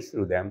experience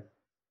through them,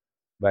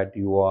 but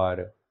you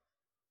are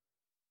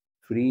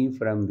free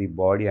from the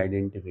body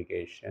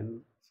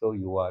identification, so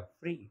you are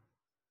free.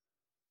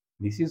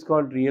 This is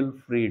called real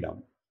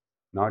freedom,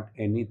 not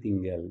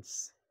anything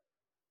else.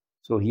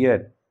 So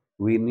here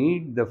we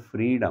need the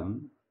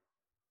freedom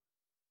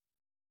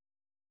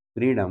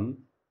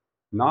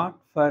not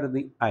for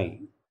the I.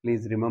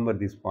 Please remember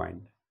this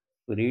point.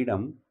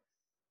 Freedom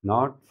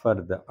not for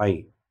the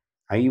I.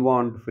 I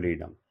want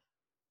freedom.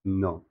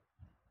 No.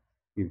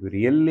 If you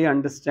really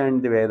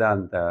understand the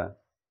Vedanta,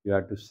 you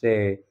have to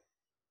say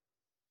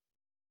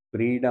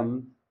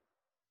freedom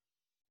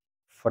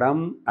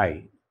from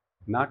I,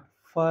 not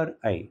for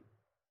I.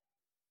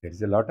 There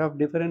is a lot of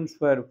difference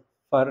for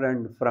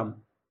and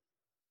from.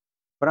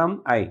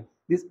 From I.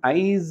 This I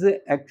is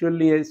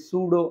actually a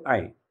pseudo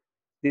I.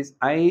 This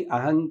I,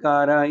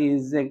 ahankara,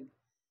 is a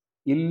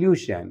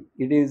illusion.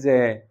 It is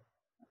a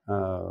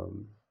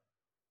um,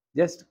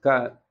 just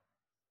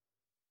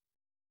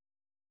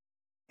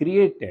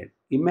created,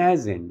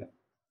 imagined,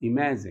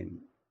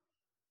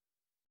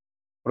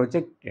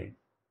 projected.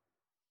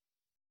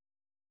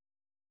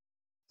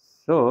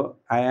 So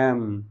I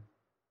am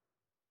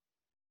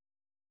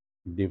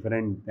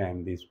different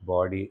than this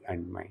body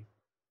and mind.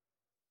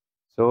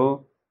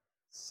 So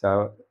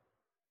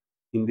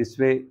in this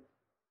way,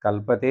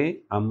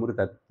 kalpate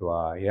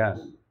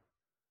amrutatvaya.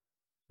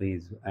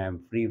 Please, I am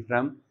free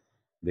from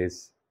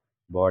this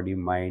body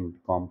mind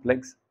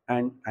complex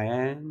and I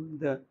am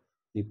the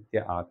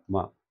Nitya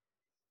Atma.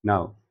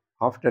 Now,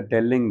 after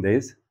telling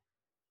this,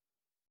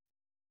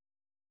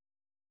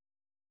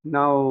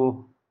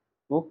 now,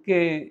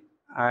 okay,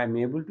 I am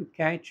able to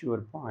catch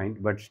your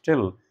point, but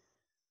still,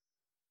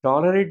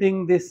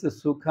 tolerating this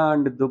sukha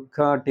and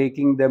dukkha,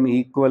 taking them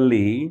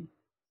equally,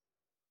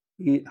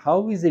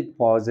 how is it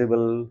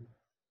possible?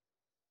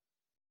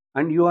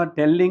 And you are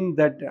telling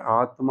that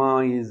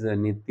Atma is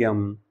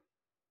Nityam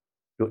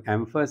to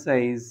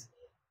emphasize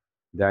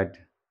that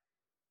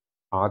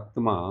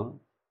Atma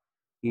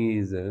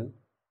is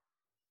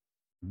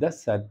the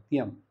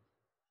Satyam,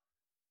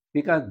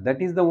 because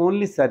that is the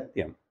only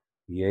Satyam,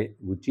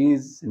 which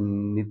is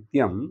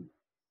Nityam,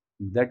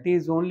 that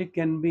is only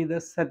can be the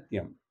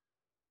Satyam,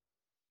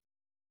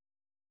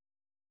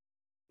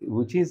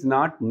 which is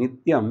not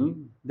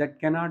Nityam, that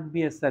cannot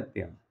be a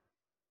Satyam.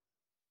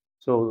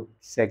 So,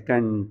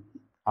 second,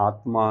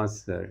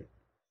 Atma's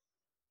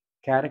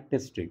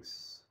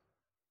characteristics,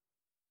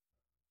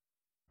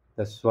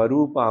 the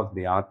Swarupa of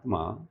the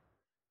Atma.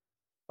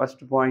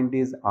 First point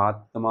is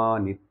Atma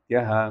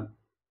Nityaha.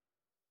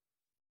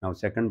 Now,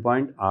 second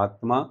point,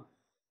 Atma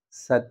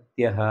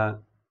Satyaha.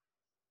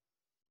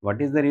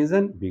 What is the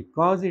reason?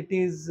 Because it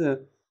is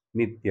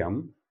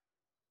Nityam,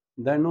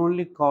 then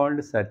only called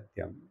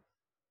Satyam.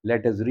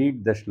 Let us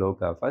read the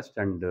shloka first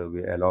and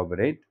we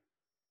elaborate.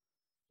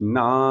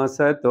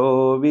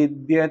 नासतो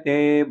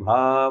विद्यते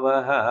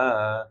भावः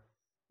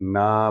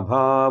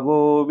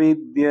नाभावो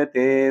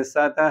विद्यते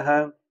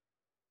सतः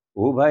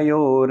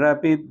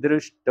उभयोरपि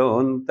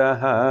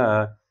दृष्टोऽन्तः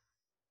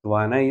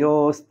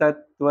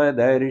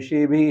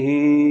त्वनयोस्तत्त्वदर्शिभिः.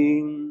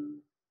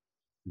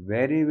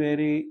 Very,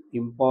 very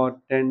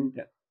important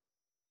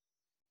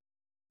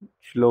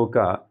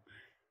shloka.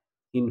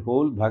 In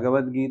whole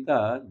Bhagavad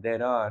Gita,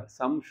 there are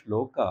some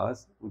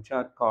shlokas which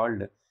are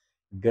called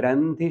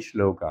Granthi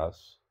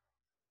shlokas,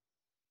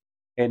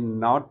 a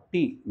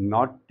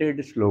knotted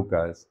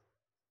shlokas.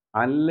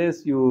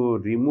 Unless you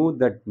remove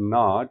that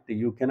knot,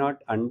 you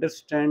cannot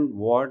understand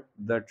what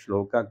that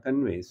shloka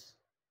conveys.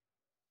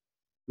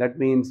 That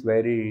means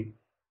very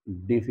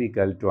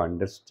difficult to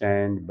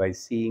understand by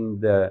seeing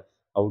the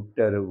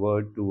outer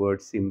word to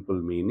word simple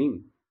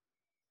meaning.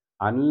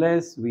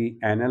 Unless we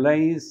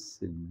analyze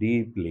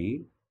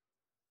deeply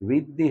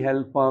with the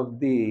help of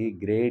the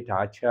great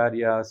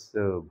acharyas,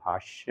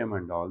 bhashyam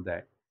and all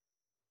that.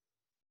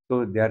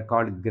 So they are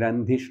called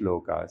Granthi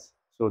shlokas.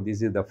 So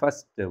this is the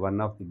first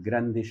one of the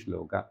Granthi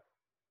shloka.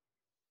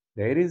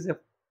 There is a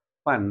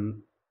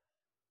fun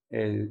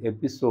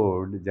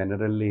episode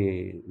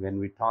generally when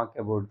we talk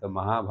about the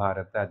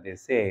Mahabharata. They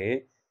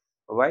say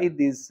why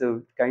these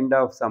kind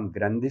of some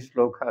Granthi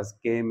shlokas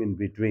came in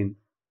between.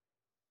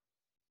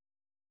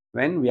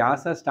 When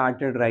Vyasa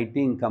started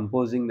writing,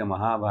 composing the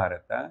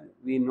Mahabharata,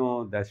 we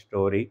know the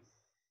story.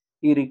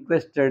 He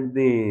requested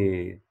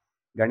the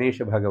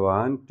Ganesha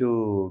Bhagavan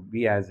to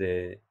be as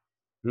a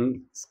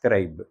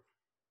scribe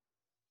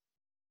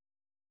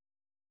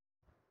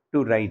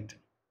to write.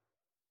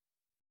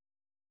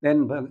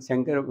 Then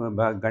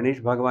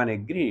Ganesh Bhagavan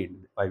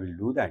agreed, I will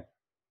do that.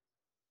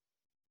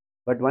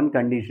 But one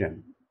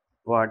condition,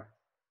 what?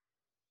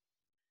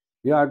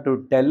 You have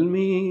to tell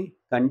me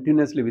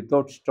continuously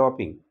without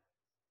stopping.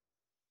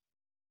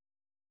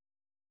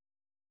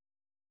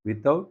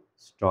 without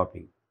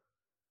stopping.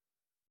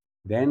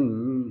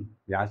 Then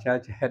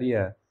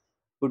Vyasacharya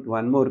put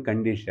one more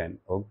condition.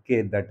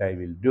 Okay, that I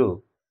will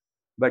do,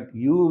 but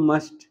you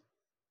must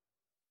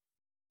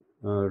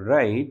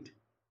write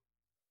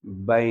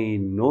by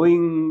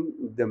knowing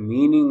the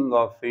meaning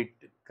of it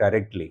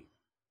correctly.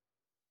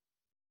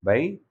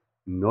 By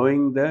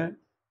knowing the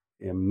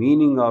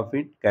meaning of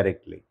it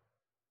correctly.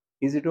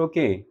 Is it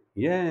okay?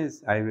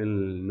 Yes, I will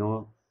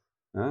know.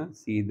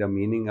 See the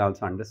meaning,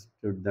 also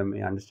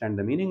understand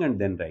the meaning, and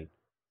then write.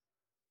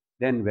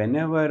 Then,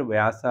 whenever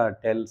Vyasa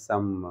tells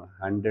some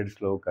 100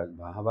 slokas,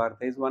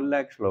 Mahabharata is 1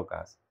 lakh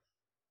slokas.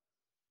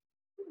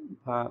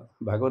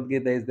 Bhagavad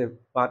Gita is the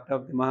part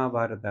of the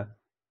Mahabharata.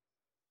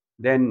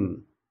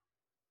 Then,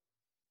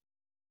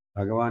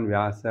 Bhagavan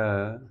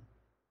Vyasa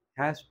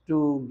has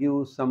to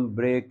give some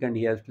break and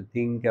he has to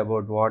think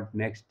about what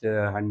next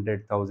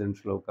 100,000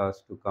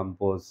 slokas to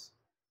compose.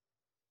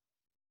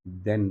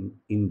 Then,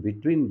 in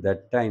between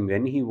that time,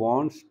 when he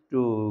wants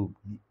to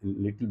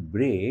little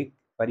break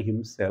for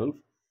himself,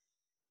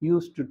 he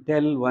used to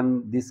tell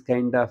one this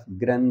kind of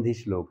Grandhi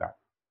shloka.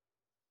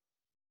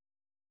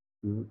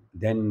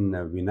 Then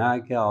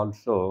Vinayaka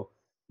also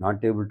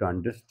not able to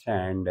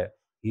understand.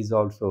 He's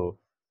also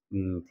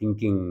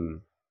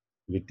thinking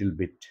little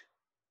bit,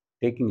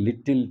 taking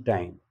little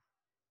time.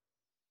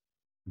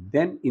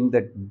 Then in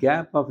that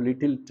gap of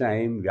little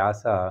time,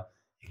 Vyasa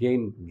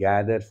again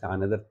gathers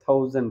another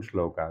 1,000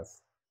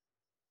 slokas.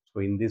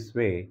 So in this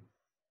way,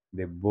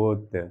 they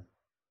both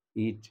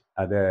each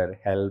other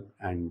help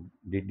and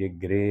did a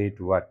great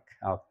work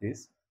of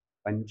this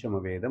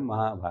Panchama Veda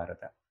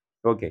Mahabharata.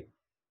 Okay,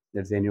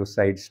 that's a new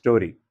side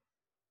story.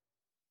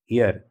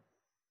 Here,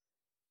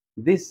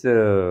 this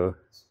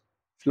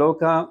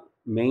shloka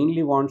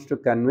mainly wants to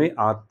convey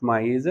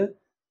Atma is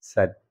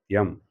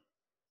Satyam.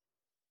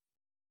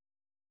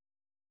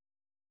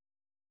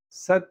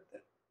 Sat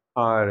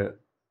or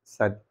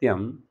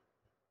Satyam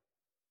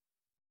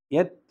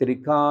yat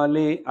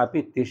trikale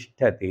api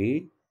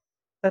tishtati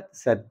tat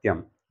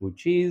Satyam,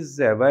 which is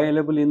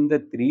available in the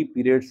 3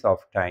 periods of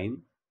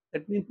time.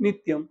 That means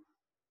Nityam.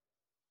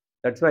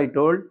 That's why I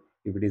told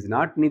if it is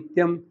not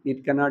Nityam,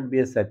 it cannot be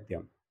a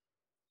Satyam.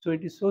 So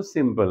it is so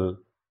simple.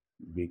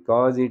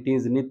 Because it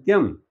is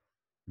Nityam,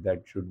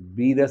 that should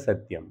be the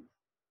Satyam.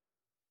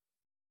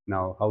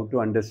 Now, how to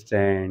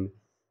understand?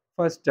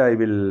 First, I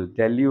will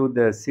tell you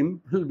the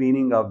simple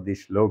meaning of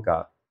this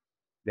shloka.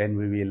 Then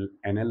we will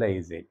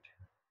analyze it.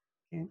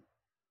 Okay.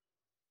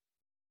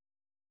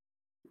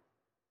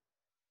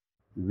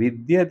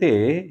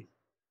 Vidyate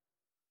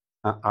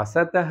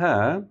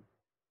asatah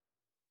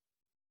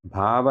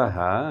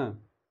bhavah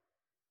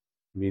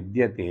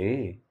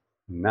vidyate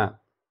na.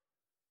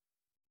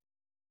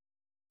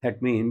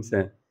 That means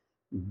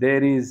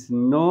there is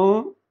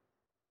no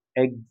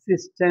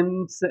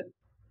existence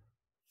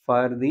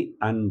for the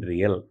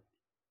unreal.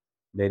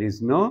 There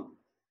is no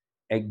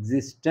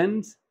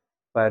existence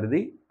for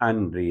the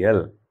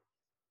unreal.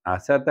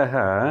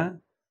 Asatah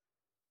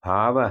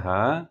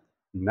bhavah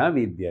na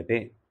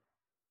vidyate.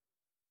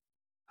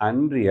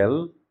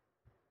 Unreal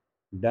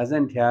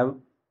doesn't have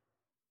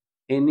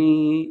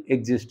any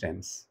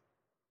existence.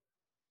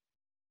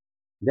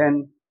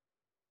 Then,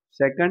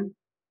 second,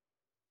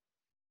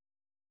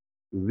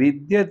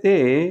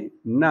 vidyate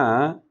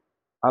na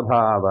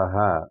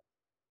abhavaha.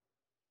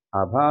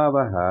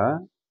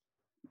 Abhavaha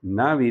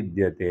na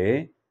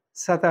vidyate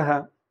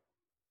sataha.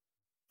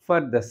 For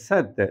the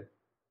sat,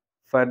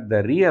 for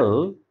the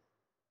real,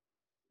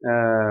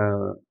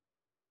 uh,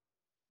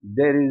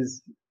 there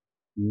is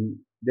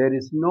there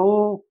is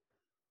no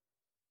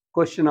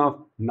question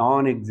of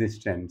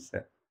non-existence.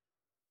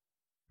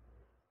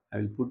 I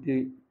will put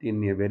it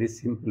in a very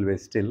simple way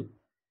still.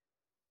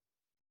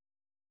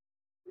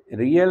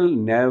 Real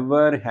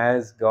never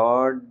has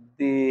got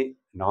the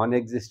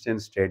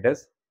non-existent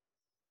status.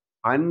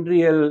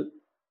 Unreal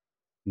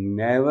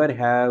never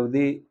have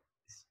the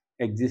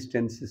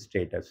existence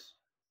status.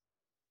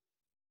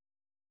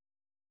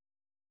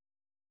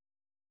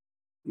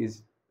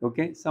 Is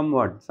okay?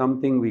 Somewhat,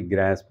 something we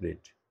grasped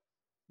it.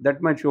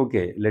 That much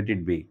okay, let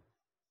it be.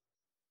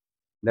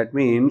 That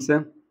means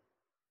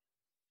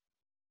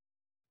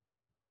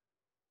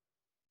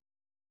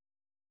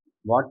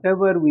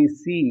whatever we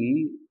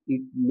see,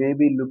 it may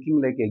be looking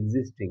like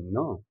existing,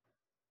 no?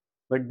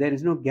 But there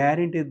is no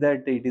guarantee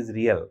that it is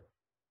real.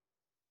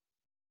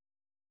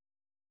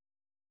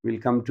 We'll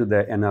come to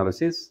the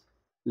analysis.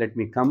 Let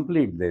me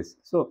complete this.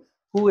 So,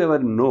 whoever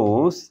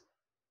knows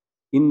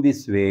in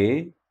this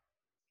way,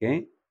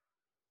 okay,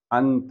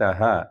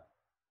 antaha.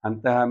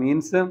 Antaha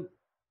means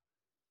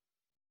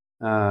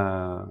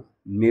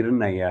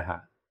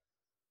nirnayaha.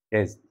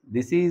 Yes,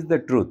 this is the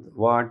truth.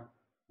 What?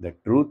 The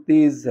truth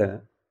is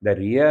the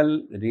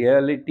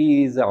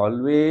reality is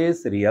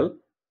always real.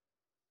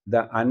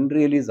 The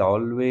unreal is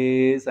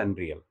always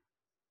unreal.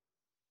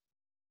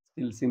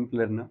 Still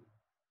simpler now.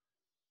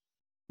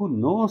 Who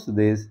knows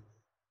this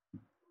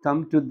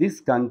come to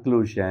this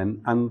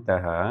conclusion,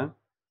 antaha,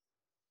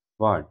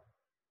 what?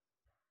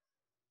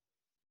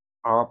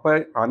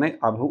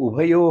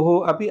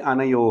 Ubhayoho api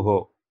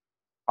anayoho.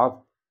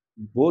 Of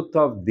both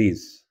of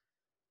these,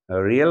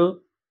 real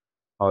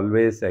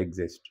always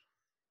exist.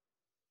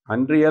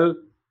 Unreal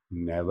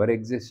never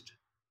exist.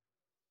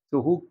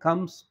 So who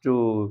comes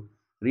to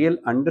real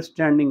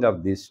understanding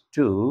of these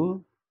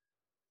two,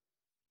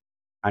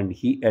 and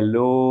he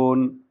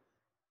alone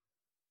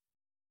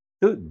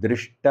to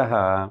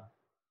drishtaha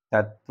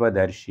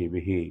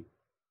tattvadarshibhi.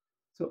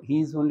 So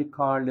he is only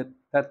called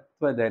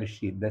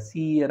tattvadarshi, the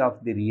seer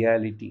of the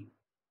reality.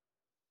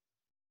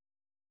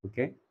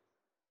 Okay,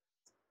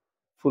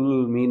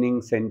 full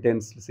meaning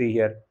sentence. See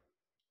here.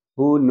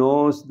 Who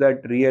knows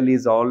that real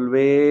is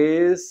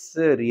always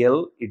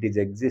real? It is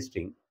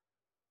existing.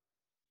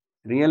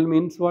 Real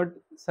means what?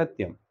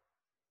 Satyam.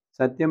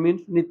 Satyam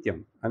means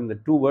nityam, and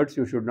the two words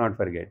you should not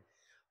forget.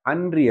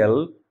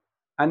 Unreal,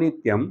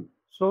 anityam,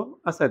 so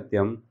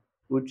asatyam,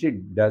 which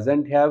it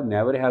doesn't have,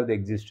 never have the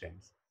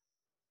existence.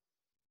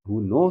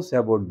 Who knows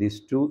about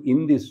these two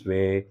in this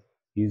way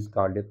is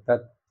called a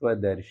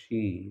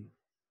tattvadarshi.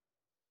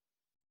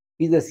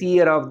 He is the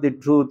seer of the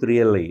truth,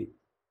 really.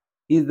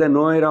 He is the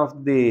knower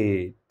of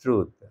the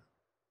truth.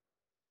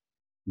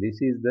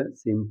 This is the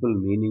simple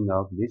meaning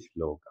of this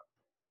shloka.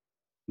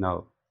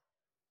 Now,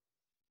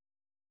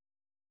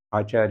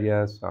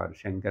 Acharyas or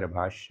Shankara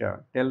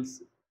Bhashya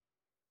tells,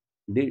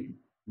 they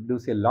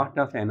does a lot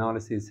of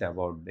analysis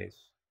about this.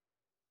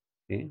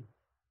 Okay?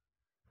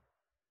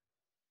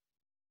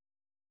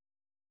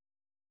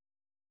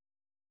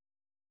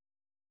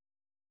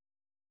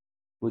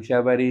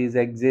 Whichever is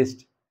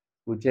exist,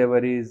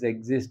 whichever is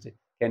exist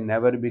can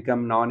never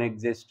become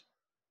non-exist.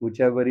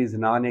 Whichever is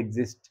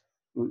non-exist,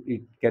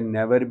 it can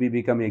never be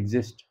become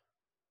exist.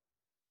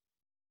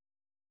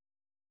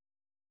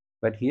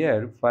 But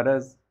here, for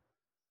us,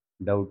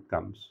 doubt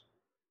comes.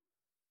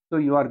 So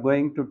you are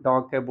going to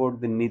talk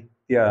about the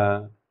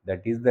Nitya,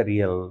 that is the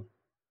real,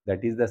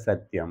 that is the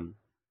Satyam.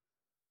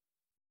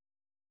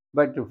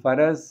 But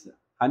for us,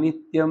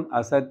 Anityam,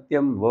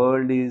 Asatyam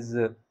world is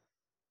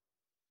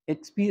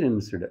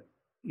experienced.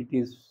 It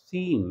is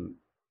seen.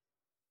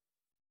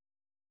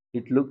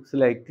 It looks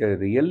like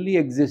really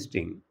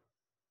existing.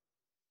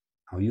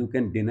 How you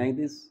can deny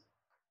this?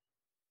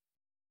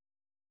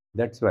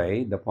 That's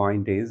why the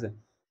point is,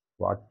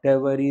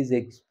 whatever is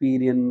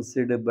experienced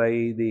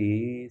by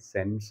the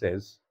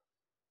senses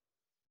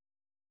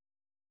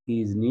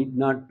is need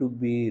not to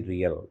be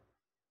real.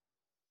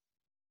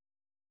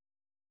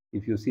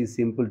 If you see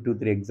simple 2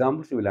 3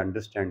 examples, you will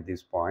understand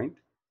this point.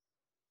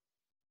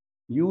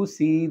 You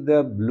see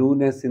the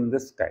blueness in the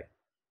sky.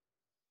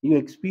 You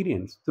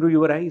experience through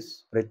your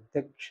eyes,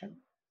 pratyaksha,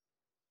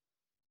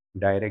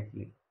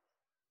 directly.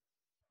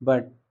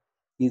 But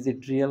is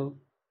it real?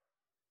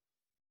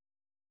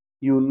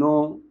 You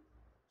know,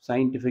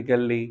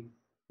 scientifically,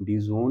 it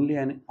is only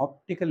an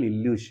optical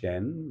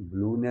illusion.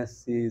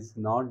 Blueness is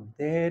not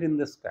there in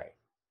the sky.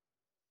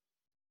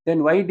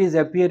 Then why it is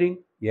appearing?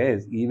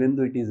 Yes, even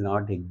though it is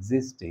not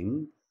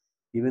existing,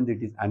 even though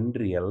it is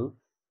unreal,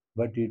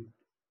 but it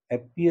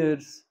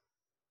appears,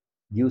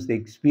 gives the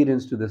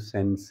experience to the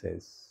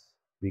senses,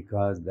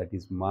 because that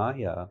is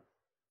Maya,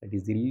 that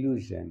is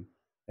illusion,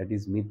 that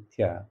is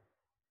Mithya.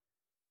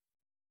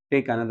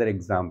 Take another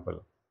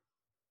example.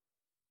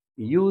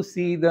 You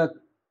see the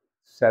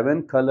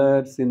 7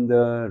 colors in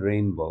the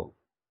rainbow.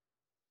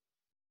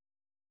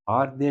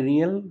 Are they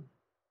real?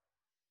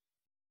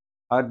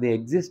 Are they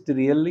exist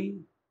really?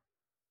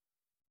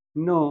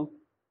 No,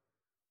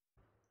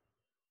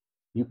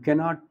 you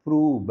cannot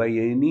prove by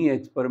any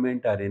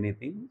experiment or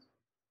anything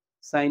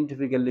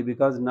scientifically,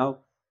 because now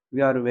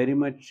we are very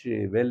much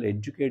well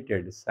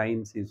educated.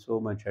 Science is so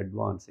much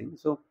advancing.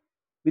 So,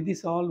 with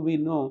this all we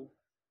know,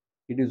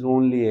 it is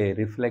only a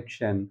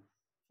reflection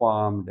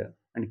formed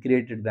and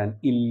created an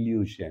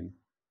illusion.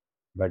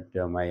 But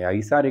my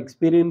eyes are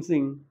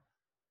experiencing.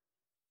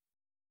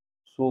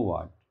 So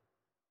what?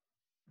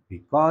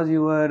 Because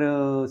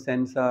your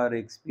sense are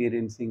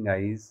experiencing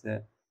eyes,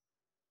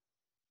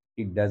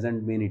 it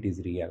doesn't mean it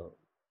is real.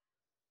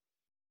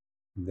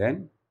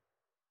 Then,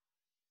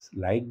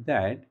 like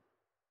that,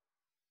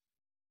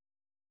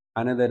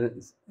 another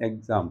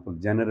example,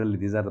 generally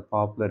these are the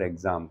popular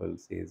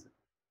examples, is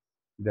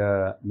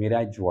the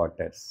mirage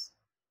waters.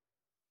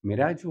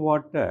 Mirage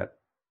water,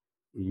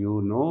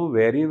 you know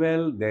very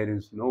well there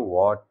is no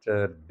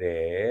water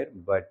there,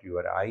 but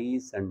your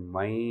eyes and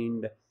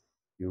mind,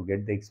 you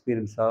get the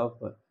experience of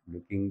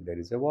looking there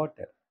is a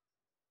water.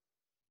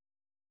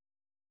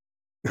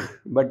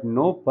 But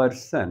no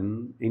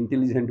person,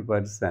 intelligent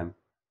person,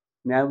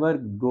 never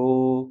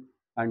go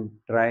and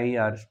try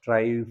or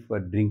strive for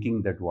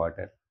drinking that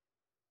water,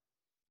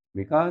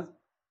 because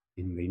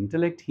in the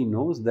intellect he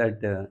knows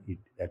that it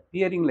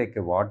appearing like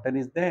a water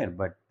is there,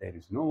 but there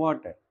is no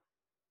water.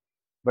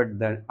 But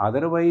the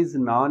otherwise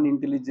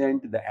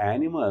non-intelligent, the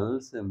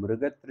animals,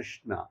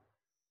 mrugatrishna,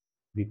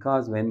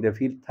 because when they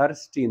feel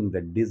thirsty in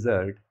the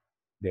desert,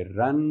 they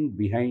run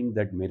behind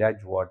that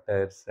mirage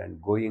waters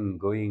and going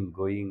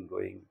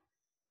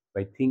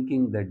by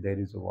thinking that there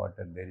is a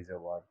water, there is a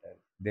water.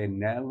 They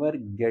never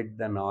get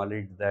the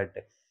knowledge that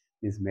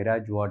These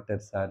mirage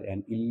waters are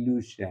an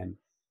illusion.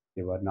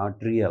 They were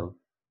not real.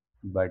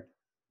 But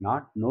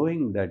not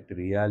knowing that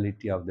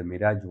reality of the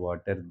mirage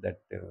water, that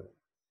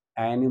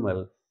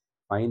animal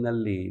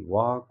finally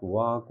walk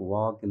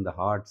in the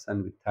hot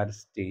sun with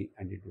thirsty,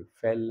 and it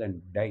fell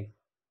and died.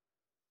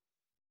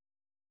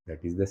 That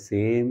is the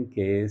same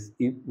case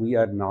if we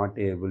are not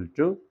able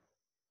to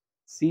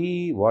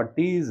see what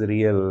is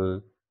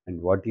real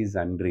and what is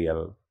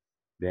unreal,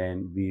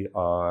 then we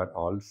are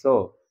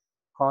also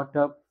caught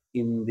up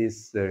in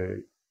this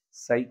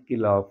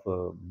cycle of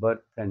birth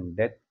and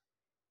death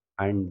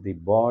and the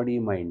body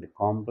mind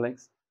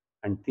complex,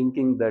 and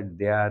thinking that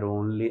they are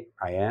only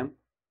I am,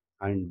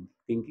 and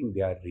thinking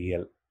they are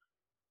real.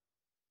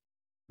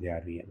 They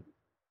are real.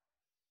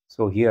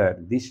 So here,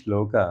 this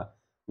shloka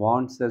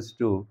wants us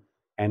to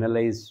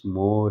analyze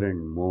more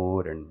and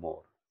more and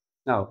more.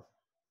 Now,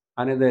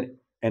 another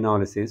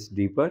analysis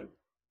deeper,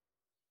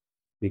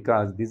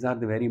 because these are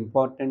the very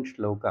important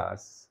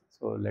shlokas.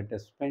 So let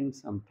us spend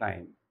some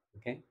time.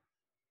 Okay.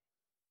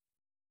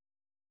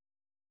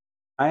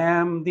 I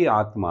am the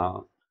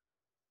Atma.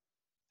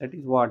 That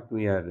is what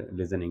we are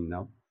listening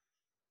now.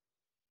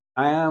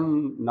 I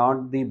am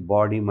not the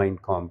body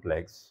mind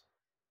complex.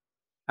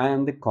 I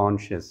am the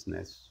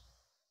consciousness.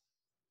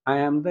 I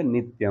am the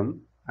Nityam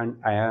and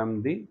I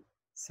am the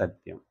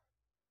Satyam.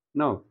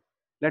 Now,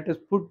 let us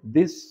put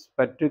this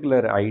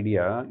particular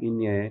idea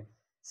in a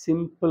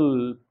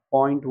simple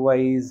point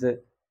wise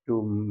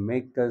to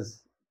make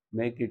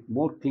it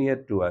more clear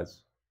to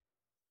us,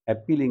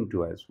 appealing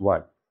to us.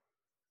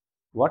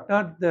 What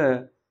are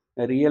the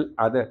real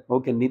other?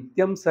 Okay,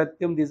 Nityam,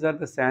 Satyam, these are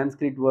the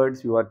Sanskrit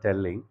words you are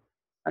telling,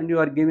 and you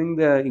are giving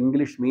the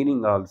English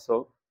meaning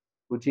also,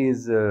 which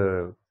is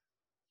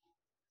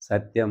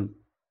Satyam,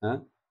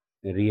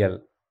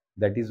 real.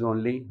 That is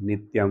only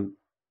Nityam,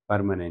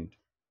 permanent.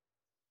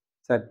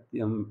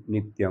 Satyam,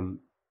 Nityam,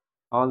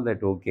 all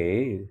that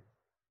okay.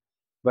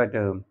 But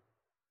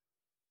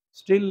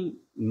still,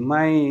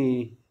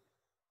 my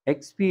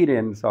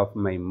experience of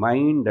my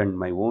mind and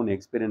my own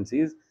experience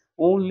is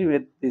only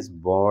with this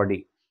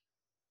body.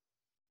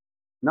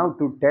 Now,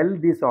 to tell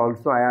this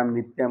also, I am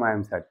Nityam, I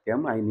am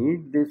Satyam, I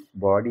need this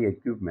body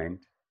equipment,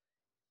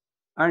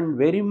 and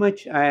very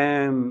much I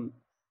am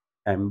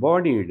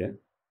embodied,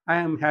 I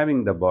am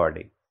having the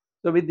body.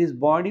 So, with this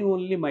body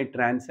only, my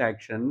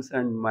transactions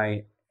and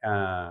my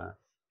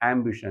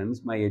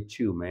ambitions, my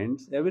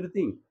achievements,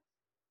 everything,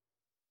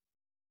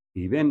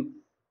 even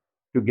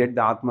to get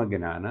the Atma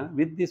Gnana,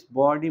 with this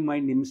body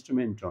mind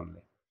instrument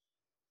only.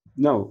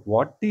 Now,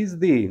 what is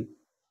the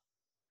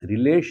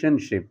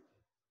relationship?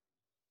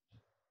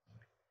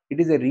 It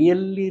is a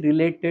really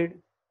related,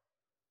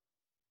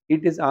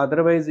 it is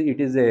otherwise,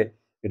 it is a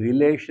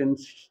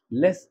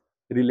relationless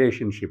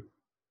relationship.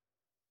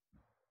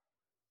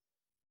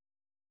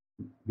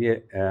 Be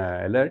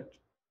alert,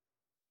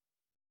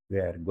 we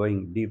are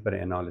going deeper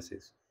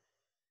analysis.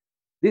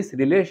 This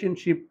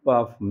relationship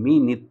of me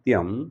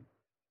Nityam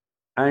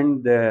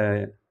and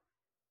the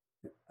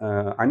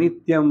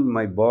Anityam,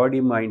 my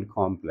body mind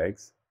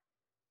complex,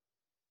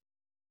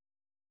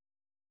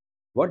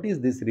 what is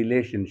this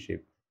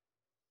relationship?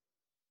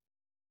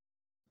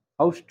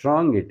 How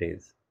strong it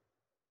is?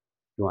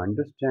 To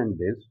understand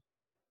this,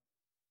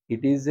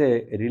 it is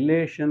a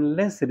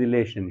relationless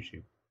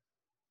relationship.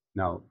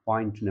 Now,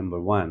 point number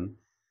one,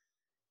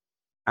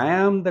 I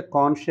am the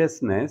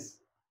consciousness,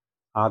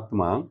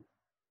 Atma,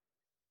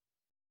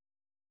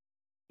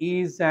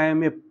 is I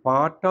am a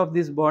part of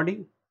this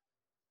body,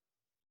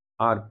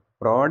 or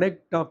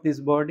product of this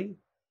body,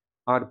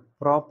 or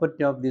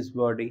property of this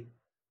body.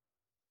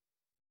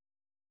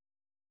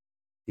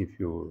 If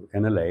you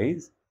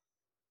analyze,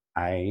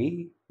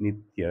 I,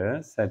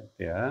 Nitya,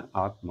 Satya,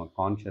 Atma,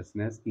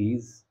 consciousness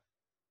is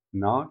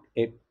not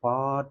a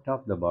part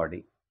of the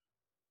body,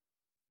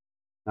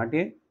 not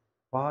a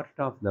part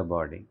of the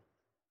body.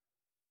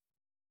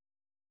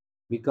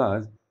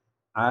 Because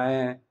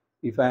I,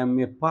 if I am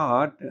a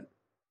part,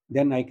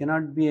 then I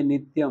cannot be a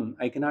Nityam,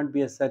 I cannot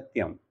be a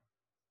Satyam.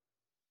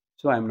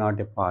 So I am not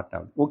a part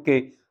of.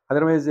 Okay,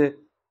 otherwise,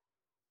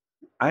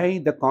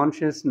 I, the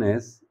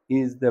consciousness,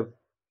 is the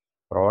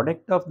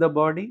product of the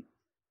body.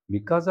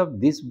 Because of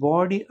this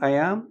body, I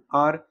am,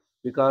 or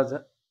because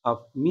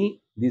of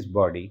me, this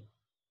body.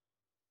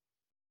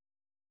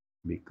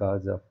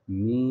 Because of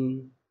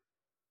me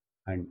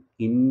and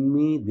in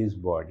me, this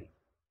body.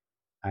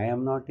 I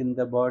am not in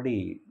the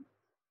body.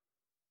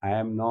 I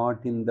am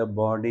not in the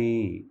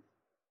body.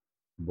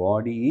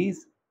 Body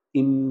is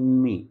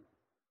in me.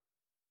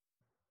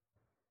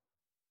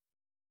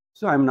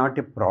 So I am not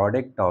a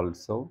product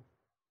also,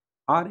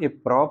 or a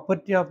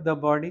property of the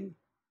body.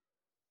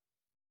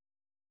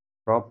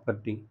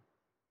 Property.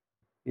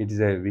 It is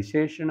a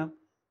Visheshana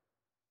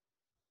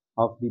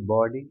of the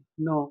body.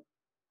 No,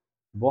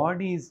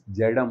 body is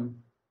Jadam.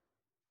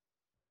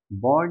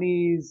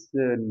 Body is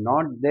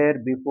not there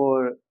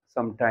before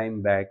some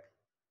time back,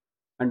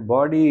 and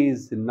body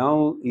is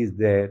now is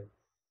there.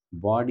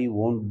 Body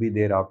won't be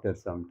there after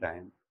some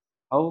time.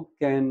 How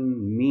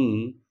can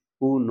me,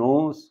 who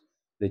knows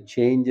the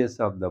changes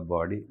of the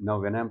body. Now,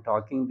 when I'm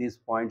talking these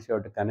points, you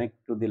have to connect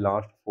to the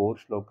last four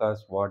shlokas,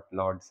 what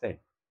Lord said.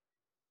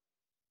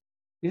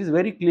 It is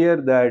very clear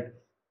that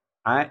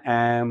I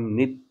am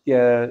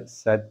Nitya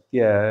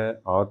Satya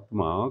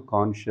Atma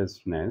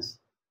consciousness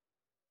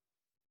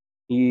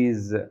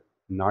is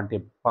not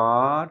a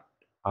part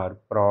or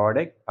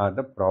product or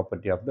the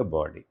property of the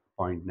body.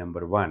 Point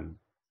number one.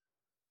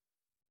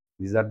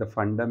 These are the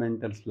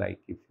fundamentals. Like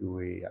if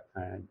you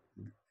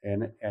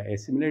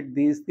assimilate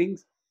these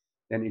things,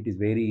 then it is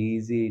very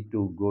easy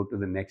to go to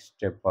the next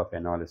step of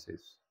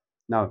analysis.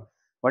 Now,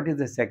 what is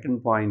the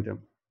second point?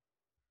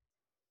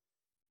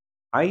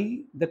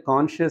 I, the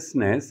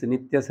consciousness,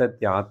 Nitya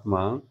Satya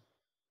Atma,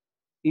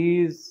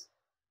 is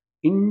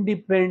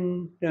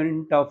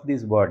independent of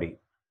this body.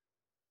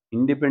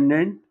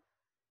 Independent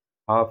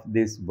of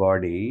this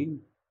body,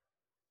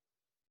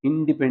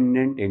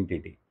 independent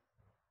entity.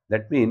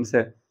 That means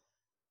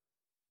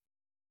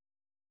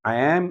I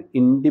am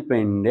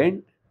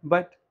independent,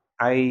 but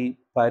I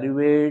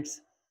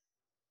pervades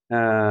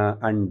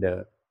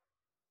and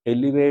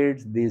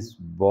elevates this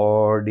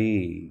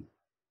body.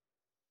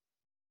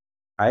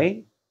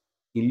 I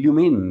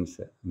illumines,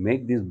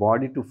 make this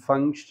body to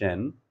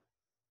function,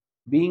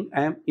 being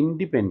I am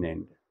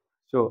independent.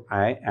 So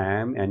I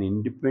am an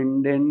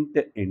independent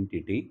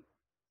entity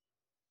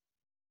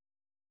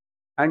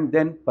and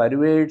then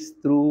pervades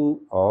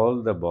through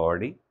all the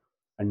body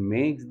and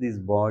makes this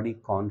body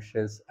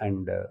conscious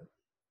and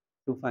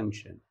to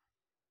function.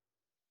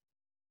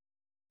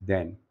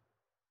 Then,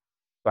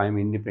 so I am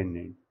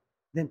independent.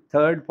 Then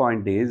third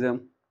point is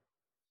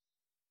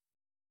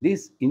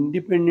this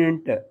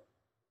independent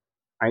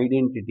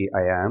identity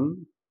I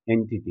am,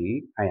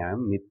 entity I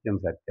am, Nityam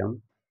Satyam,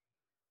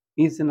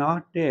 is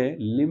not a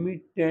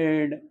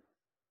limited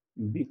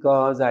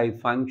because I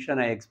function,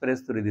 I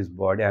express through this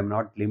body. I am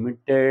not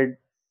limited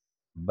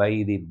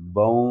by the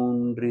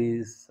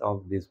boundaries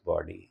of this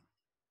body.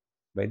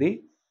 By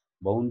the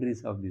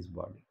boundaries of this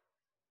body.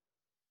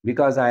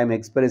 Because I am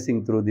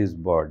expressing through this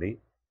body,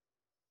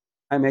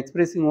 I am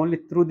expressing only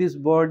through this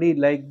body,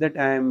 like that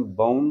I am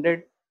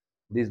bounded.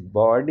 This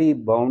body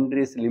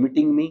boundaries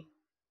limiting me?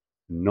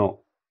 No.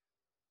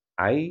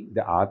 I,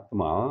 the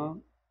Atma,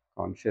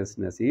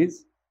 consciousness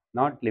is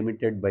not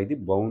limited by the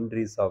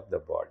boundaries of the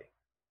body.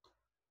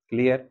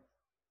 Clear?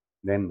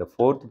 Then the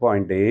fourth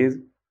point is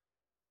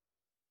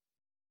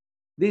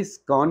this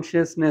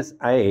consciousness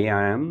I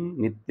am,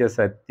 Nitya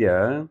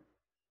Satya,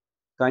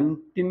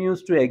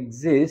 continues to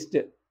exist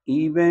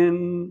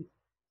even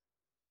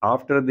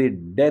after the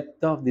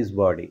death of this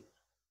body.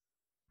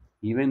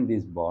 Even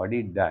this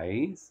body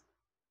dies,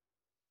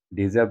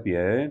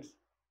 disappears,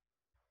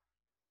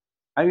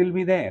 I will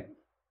be there.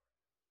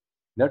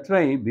 That's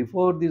why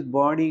before this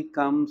body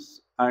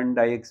comes and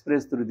I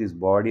express through this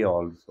body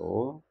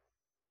also,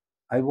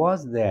 I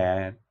was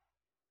there.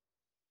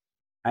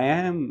 I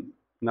am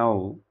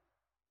now.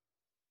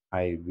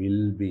 I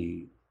will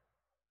be.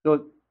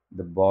 So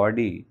the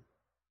body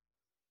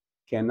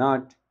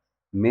cannot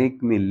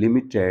make me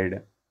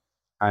limited,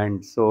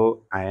 and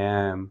so I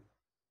am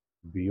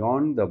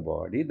beyond the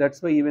body.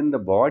 That's why even the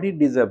body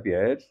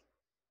disappears.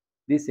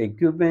 This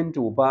equipment,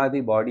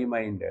 upadhi, body,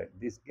 mind,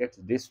 this gets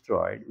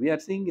destroyed. We are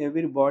seeing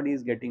every body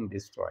is getting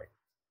destroyed.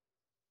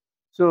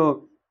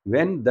 So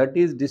when that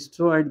is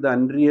destroyed, the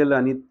unreal,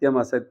 anityam,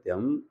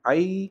 asatyam,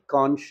 I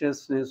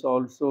consciousness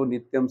also,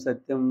 nityam,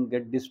 satyam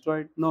get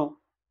destroyed? No,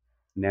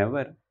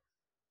 never.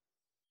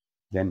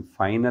 Then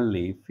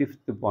finally,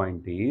 fifth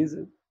point is,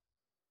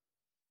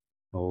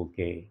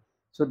 okay.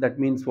 So that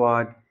means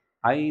what?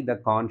 I, the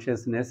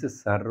consciousness,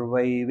 is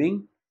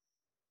surviving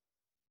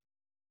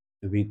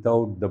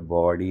without the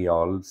body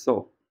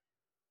also.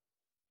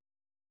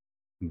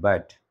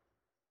 But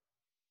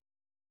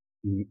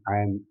I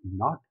am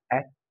not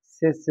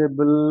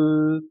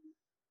accessible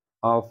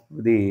of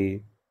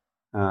the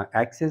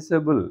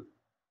accessible.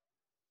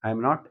 I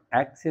am not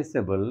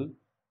accessible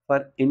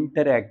for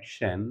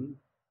interaction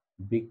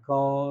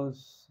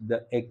because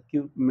the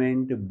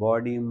equipment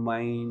body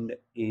mind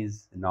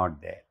is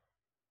not there.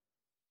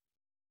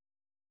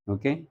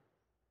 Okay,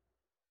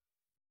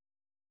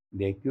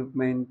 the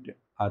equipment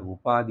or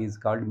upadhi is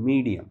called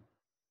medium.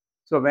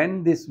 So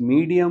when this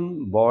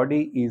medium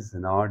body is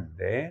not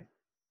there,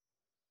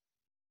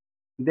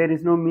 there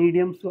is no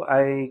medium. So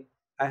I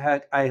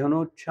have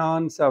no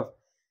chance of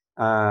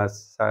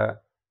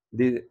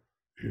the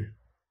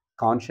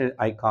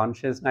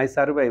conscious. I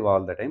survive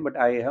all the time, but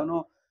I have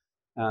no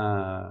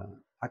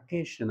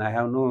occasion. I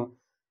have no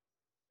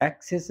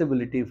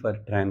accessibility for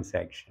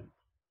transaction.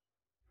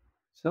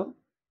 So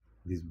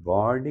this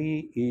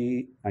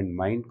and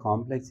mind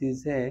complex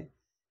is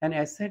an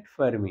asset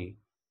for me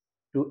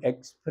to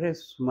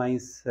express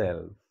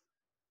myself,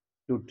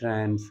 to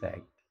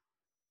transact.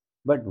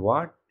 But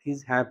what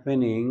is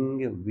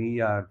happening? We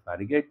are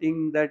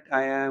forgetting that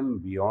I am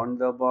beyond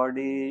the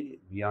body,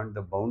 beyond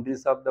the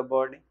boundaries of the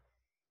body.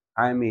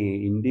 I am a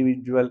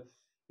individual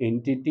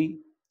entity,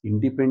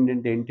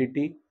 independent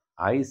entity.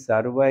 I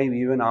survive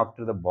even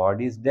after the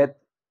body's death,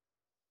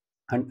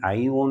 and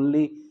I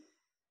only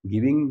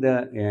giving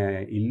the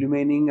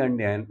illumining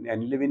and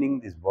enlivening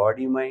this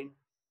body mind.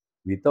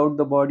 Without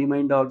the body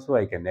mind also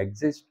I can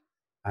exist,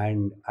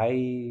 and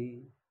I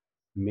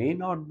may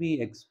not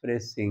be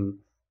expressing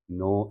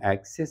no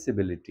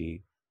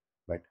accessibility,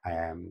 but I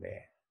am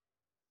there.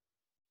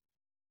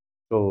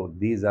 So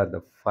these are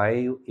the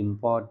five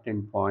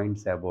important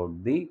points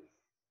about the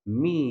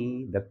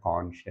me, the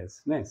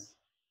consciousness.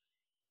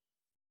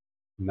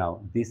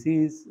 Now these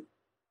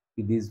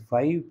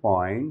 5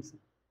 points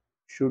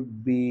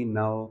should be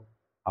now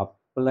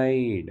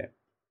applied,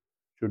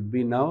 should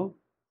be now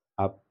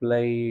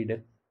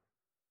applied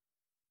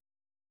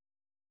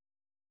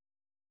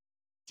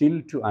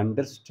till to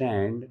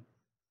understand.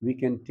 We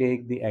can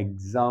take the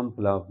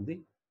example of the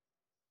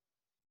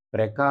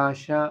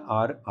prakasha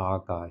or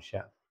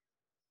akasha,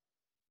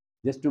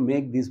 just to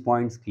make these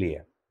points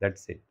clear.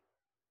 That's it.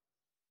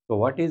 So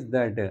what is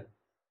that?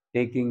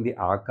 Taking the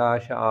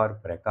akasha or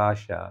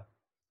prakasha,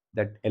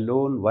 that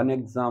alone one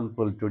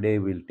example. Today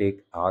we'll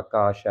take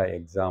akasha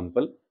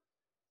example.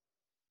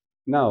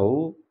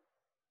 Now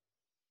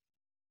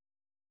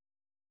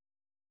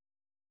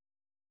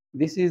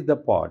this is the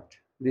pot,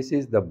 this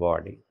is the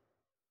body.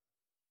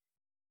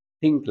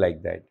 Think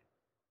like that.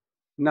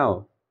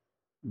 Now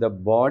the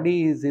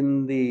body is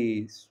in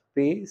the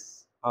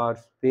space, or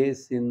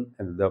space in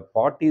the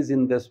pot is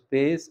in the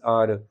space,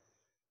 or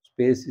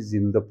space is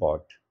in the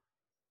pot.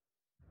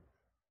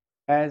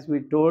 As we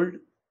told,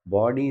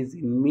 body is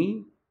in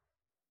me,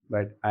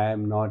 but I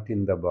am not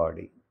in the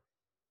body.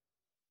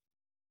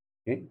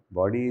 Okay,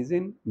 body is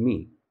in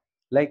me.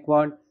 Like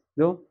what?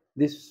 No,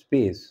 this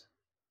space.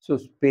 So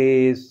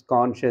space,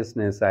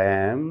 consciousness, I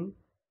am.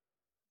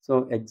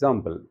 So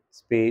example,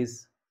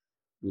 space,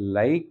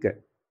 like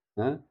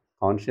uh,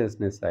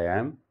 consciousness, I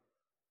am,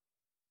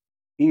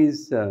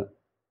 is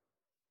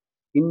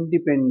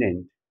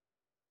independent,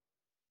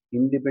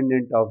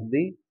 independent of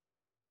the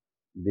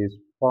this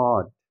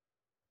pot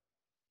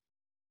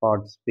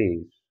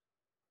space.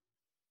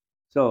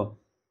 So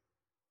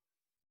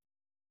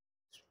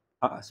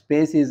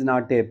space is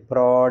not a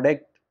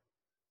product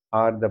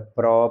or the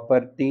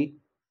property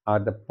or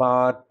the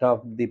part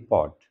of the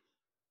pot.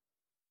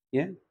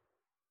 Yeah,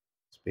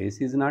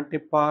 space is not a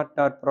part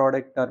or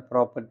product or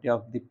property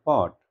of the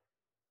pot.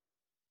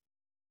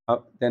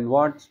 Then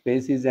what?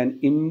 Space is an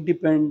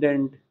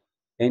independent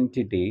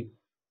entity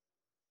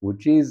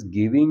which is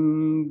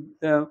giving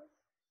the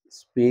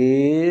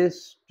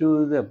space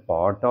to the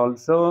pot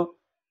also,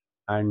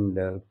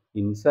 and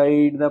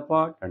inside the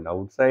pot and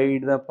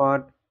outside the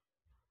pot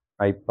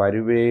I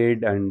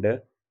pervade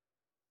and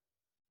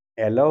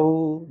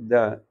allow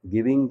the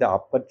giving the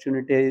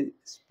opportunity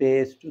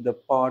space to the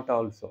pot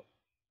also.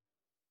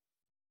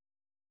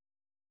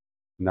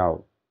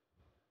 Now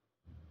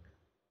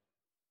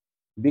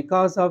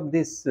because of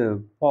this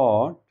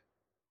pot,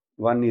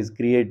 one is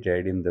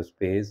created in the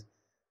space.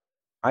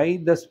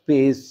 The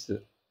space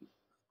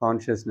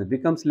consciousness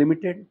becomes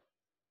limited?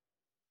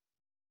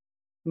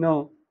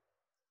 No,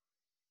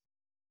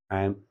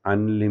 I am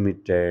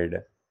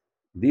unlimited.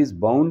 These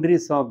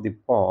boundaries of the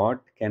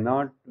pot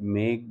cannot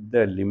make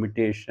the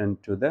limitation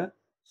to the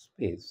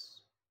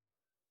space.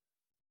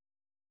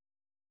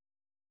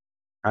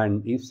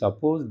 And if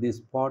suppose this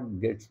pot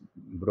gets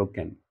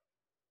broken,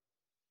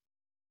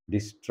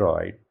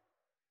 destroyed,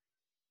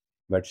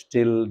 but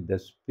still the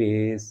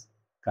space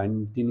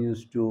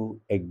continues to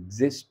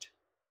exist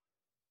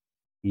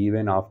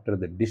even after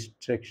the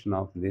destruction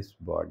of this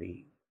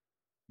body,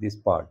 this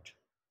part.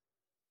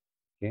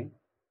 Okay.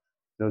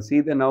 So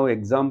see the now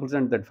examples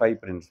and that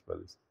five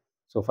principles.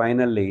 So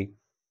finally,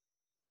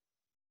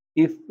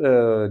 if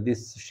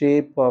this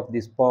shape of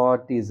this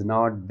pot is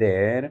not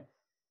there,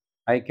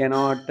 I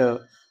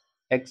cannot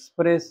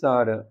express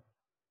or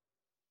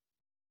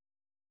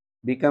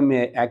become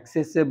a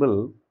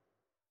accessible,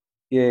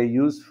 a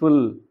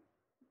useful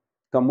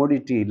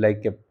commodity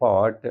like a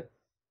pot,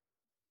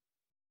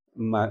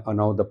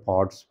 now the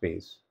pot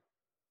space.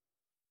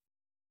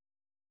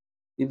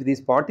 If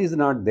this pot is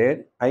not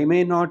there, I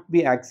may not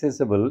be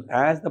accessible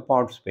as the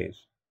pot space,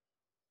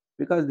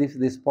 because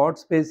this pot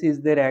space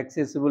is there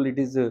accessible. It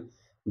is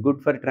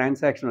good for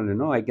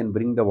transactional. I can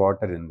bring the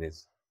water in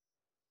this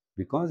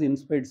because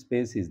inside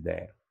space is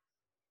there.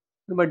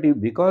 But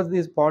because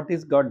this pot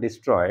is got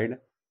destroyed,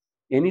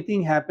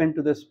 anything happened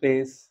to the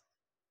space?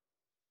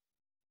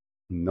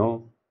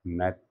 No,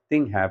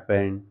 nothing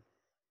happened.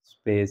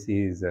 Space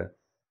is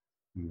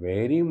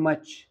very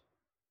much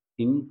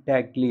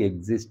intactly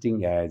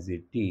existing as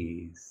it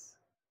is.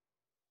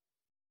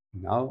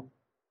 Now,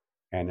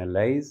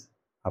 analyze,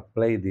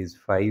 apply these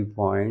 5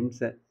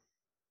 points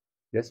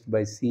just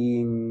by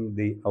seeing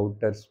the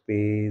outer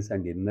space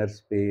and inner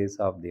space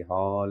of the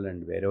hall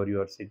and wherever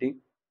you are sitting,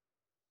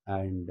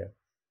 and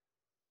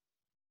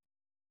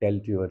tell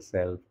to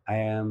yourself, I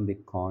am the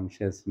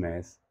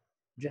consciousness,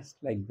 just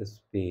like the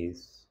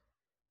space.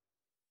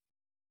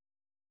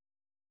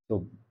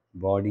 So,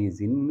 body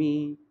is in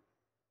me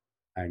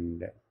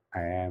and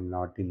I am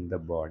not in the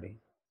body.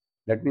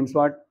 That means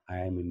what? I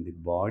am in the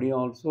body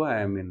also, I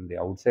am in the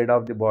outside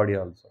of the body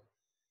also.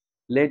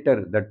 later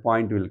that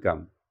point will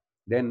come.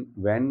 Then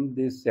when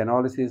this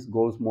analysis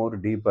goes more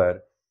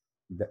deeper,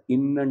 the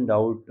in and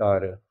out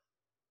are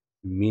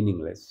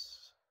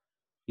meaningless.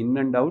 In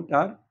and out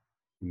are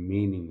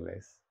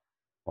meaningless.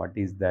 What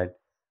is that?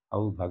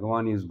 How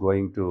Bhagavan is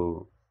going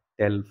to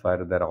tell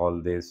further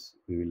all this,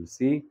 we will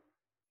see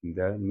in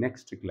the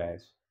next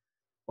class.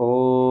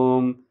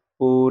 Om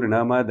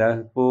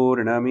Purnamadah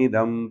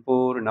Purnamidam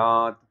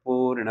Purnat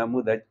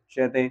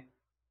Purnamudachyate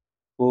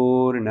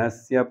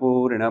Purnasya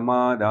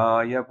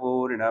Purnamadaya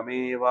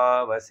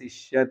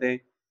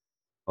Purnamevavasishyate.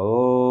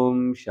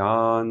 Om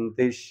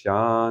Shanti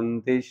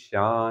Shanti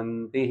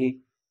Shanti.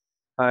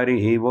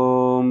 Hari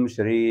Om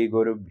Shri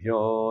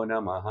Gurubhyo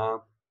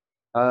Namaha.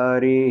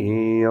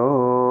 Hari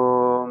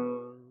Om.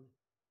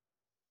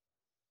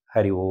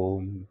 Hari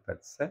Om.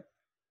 That's it.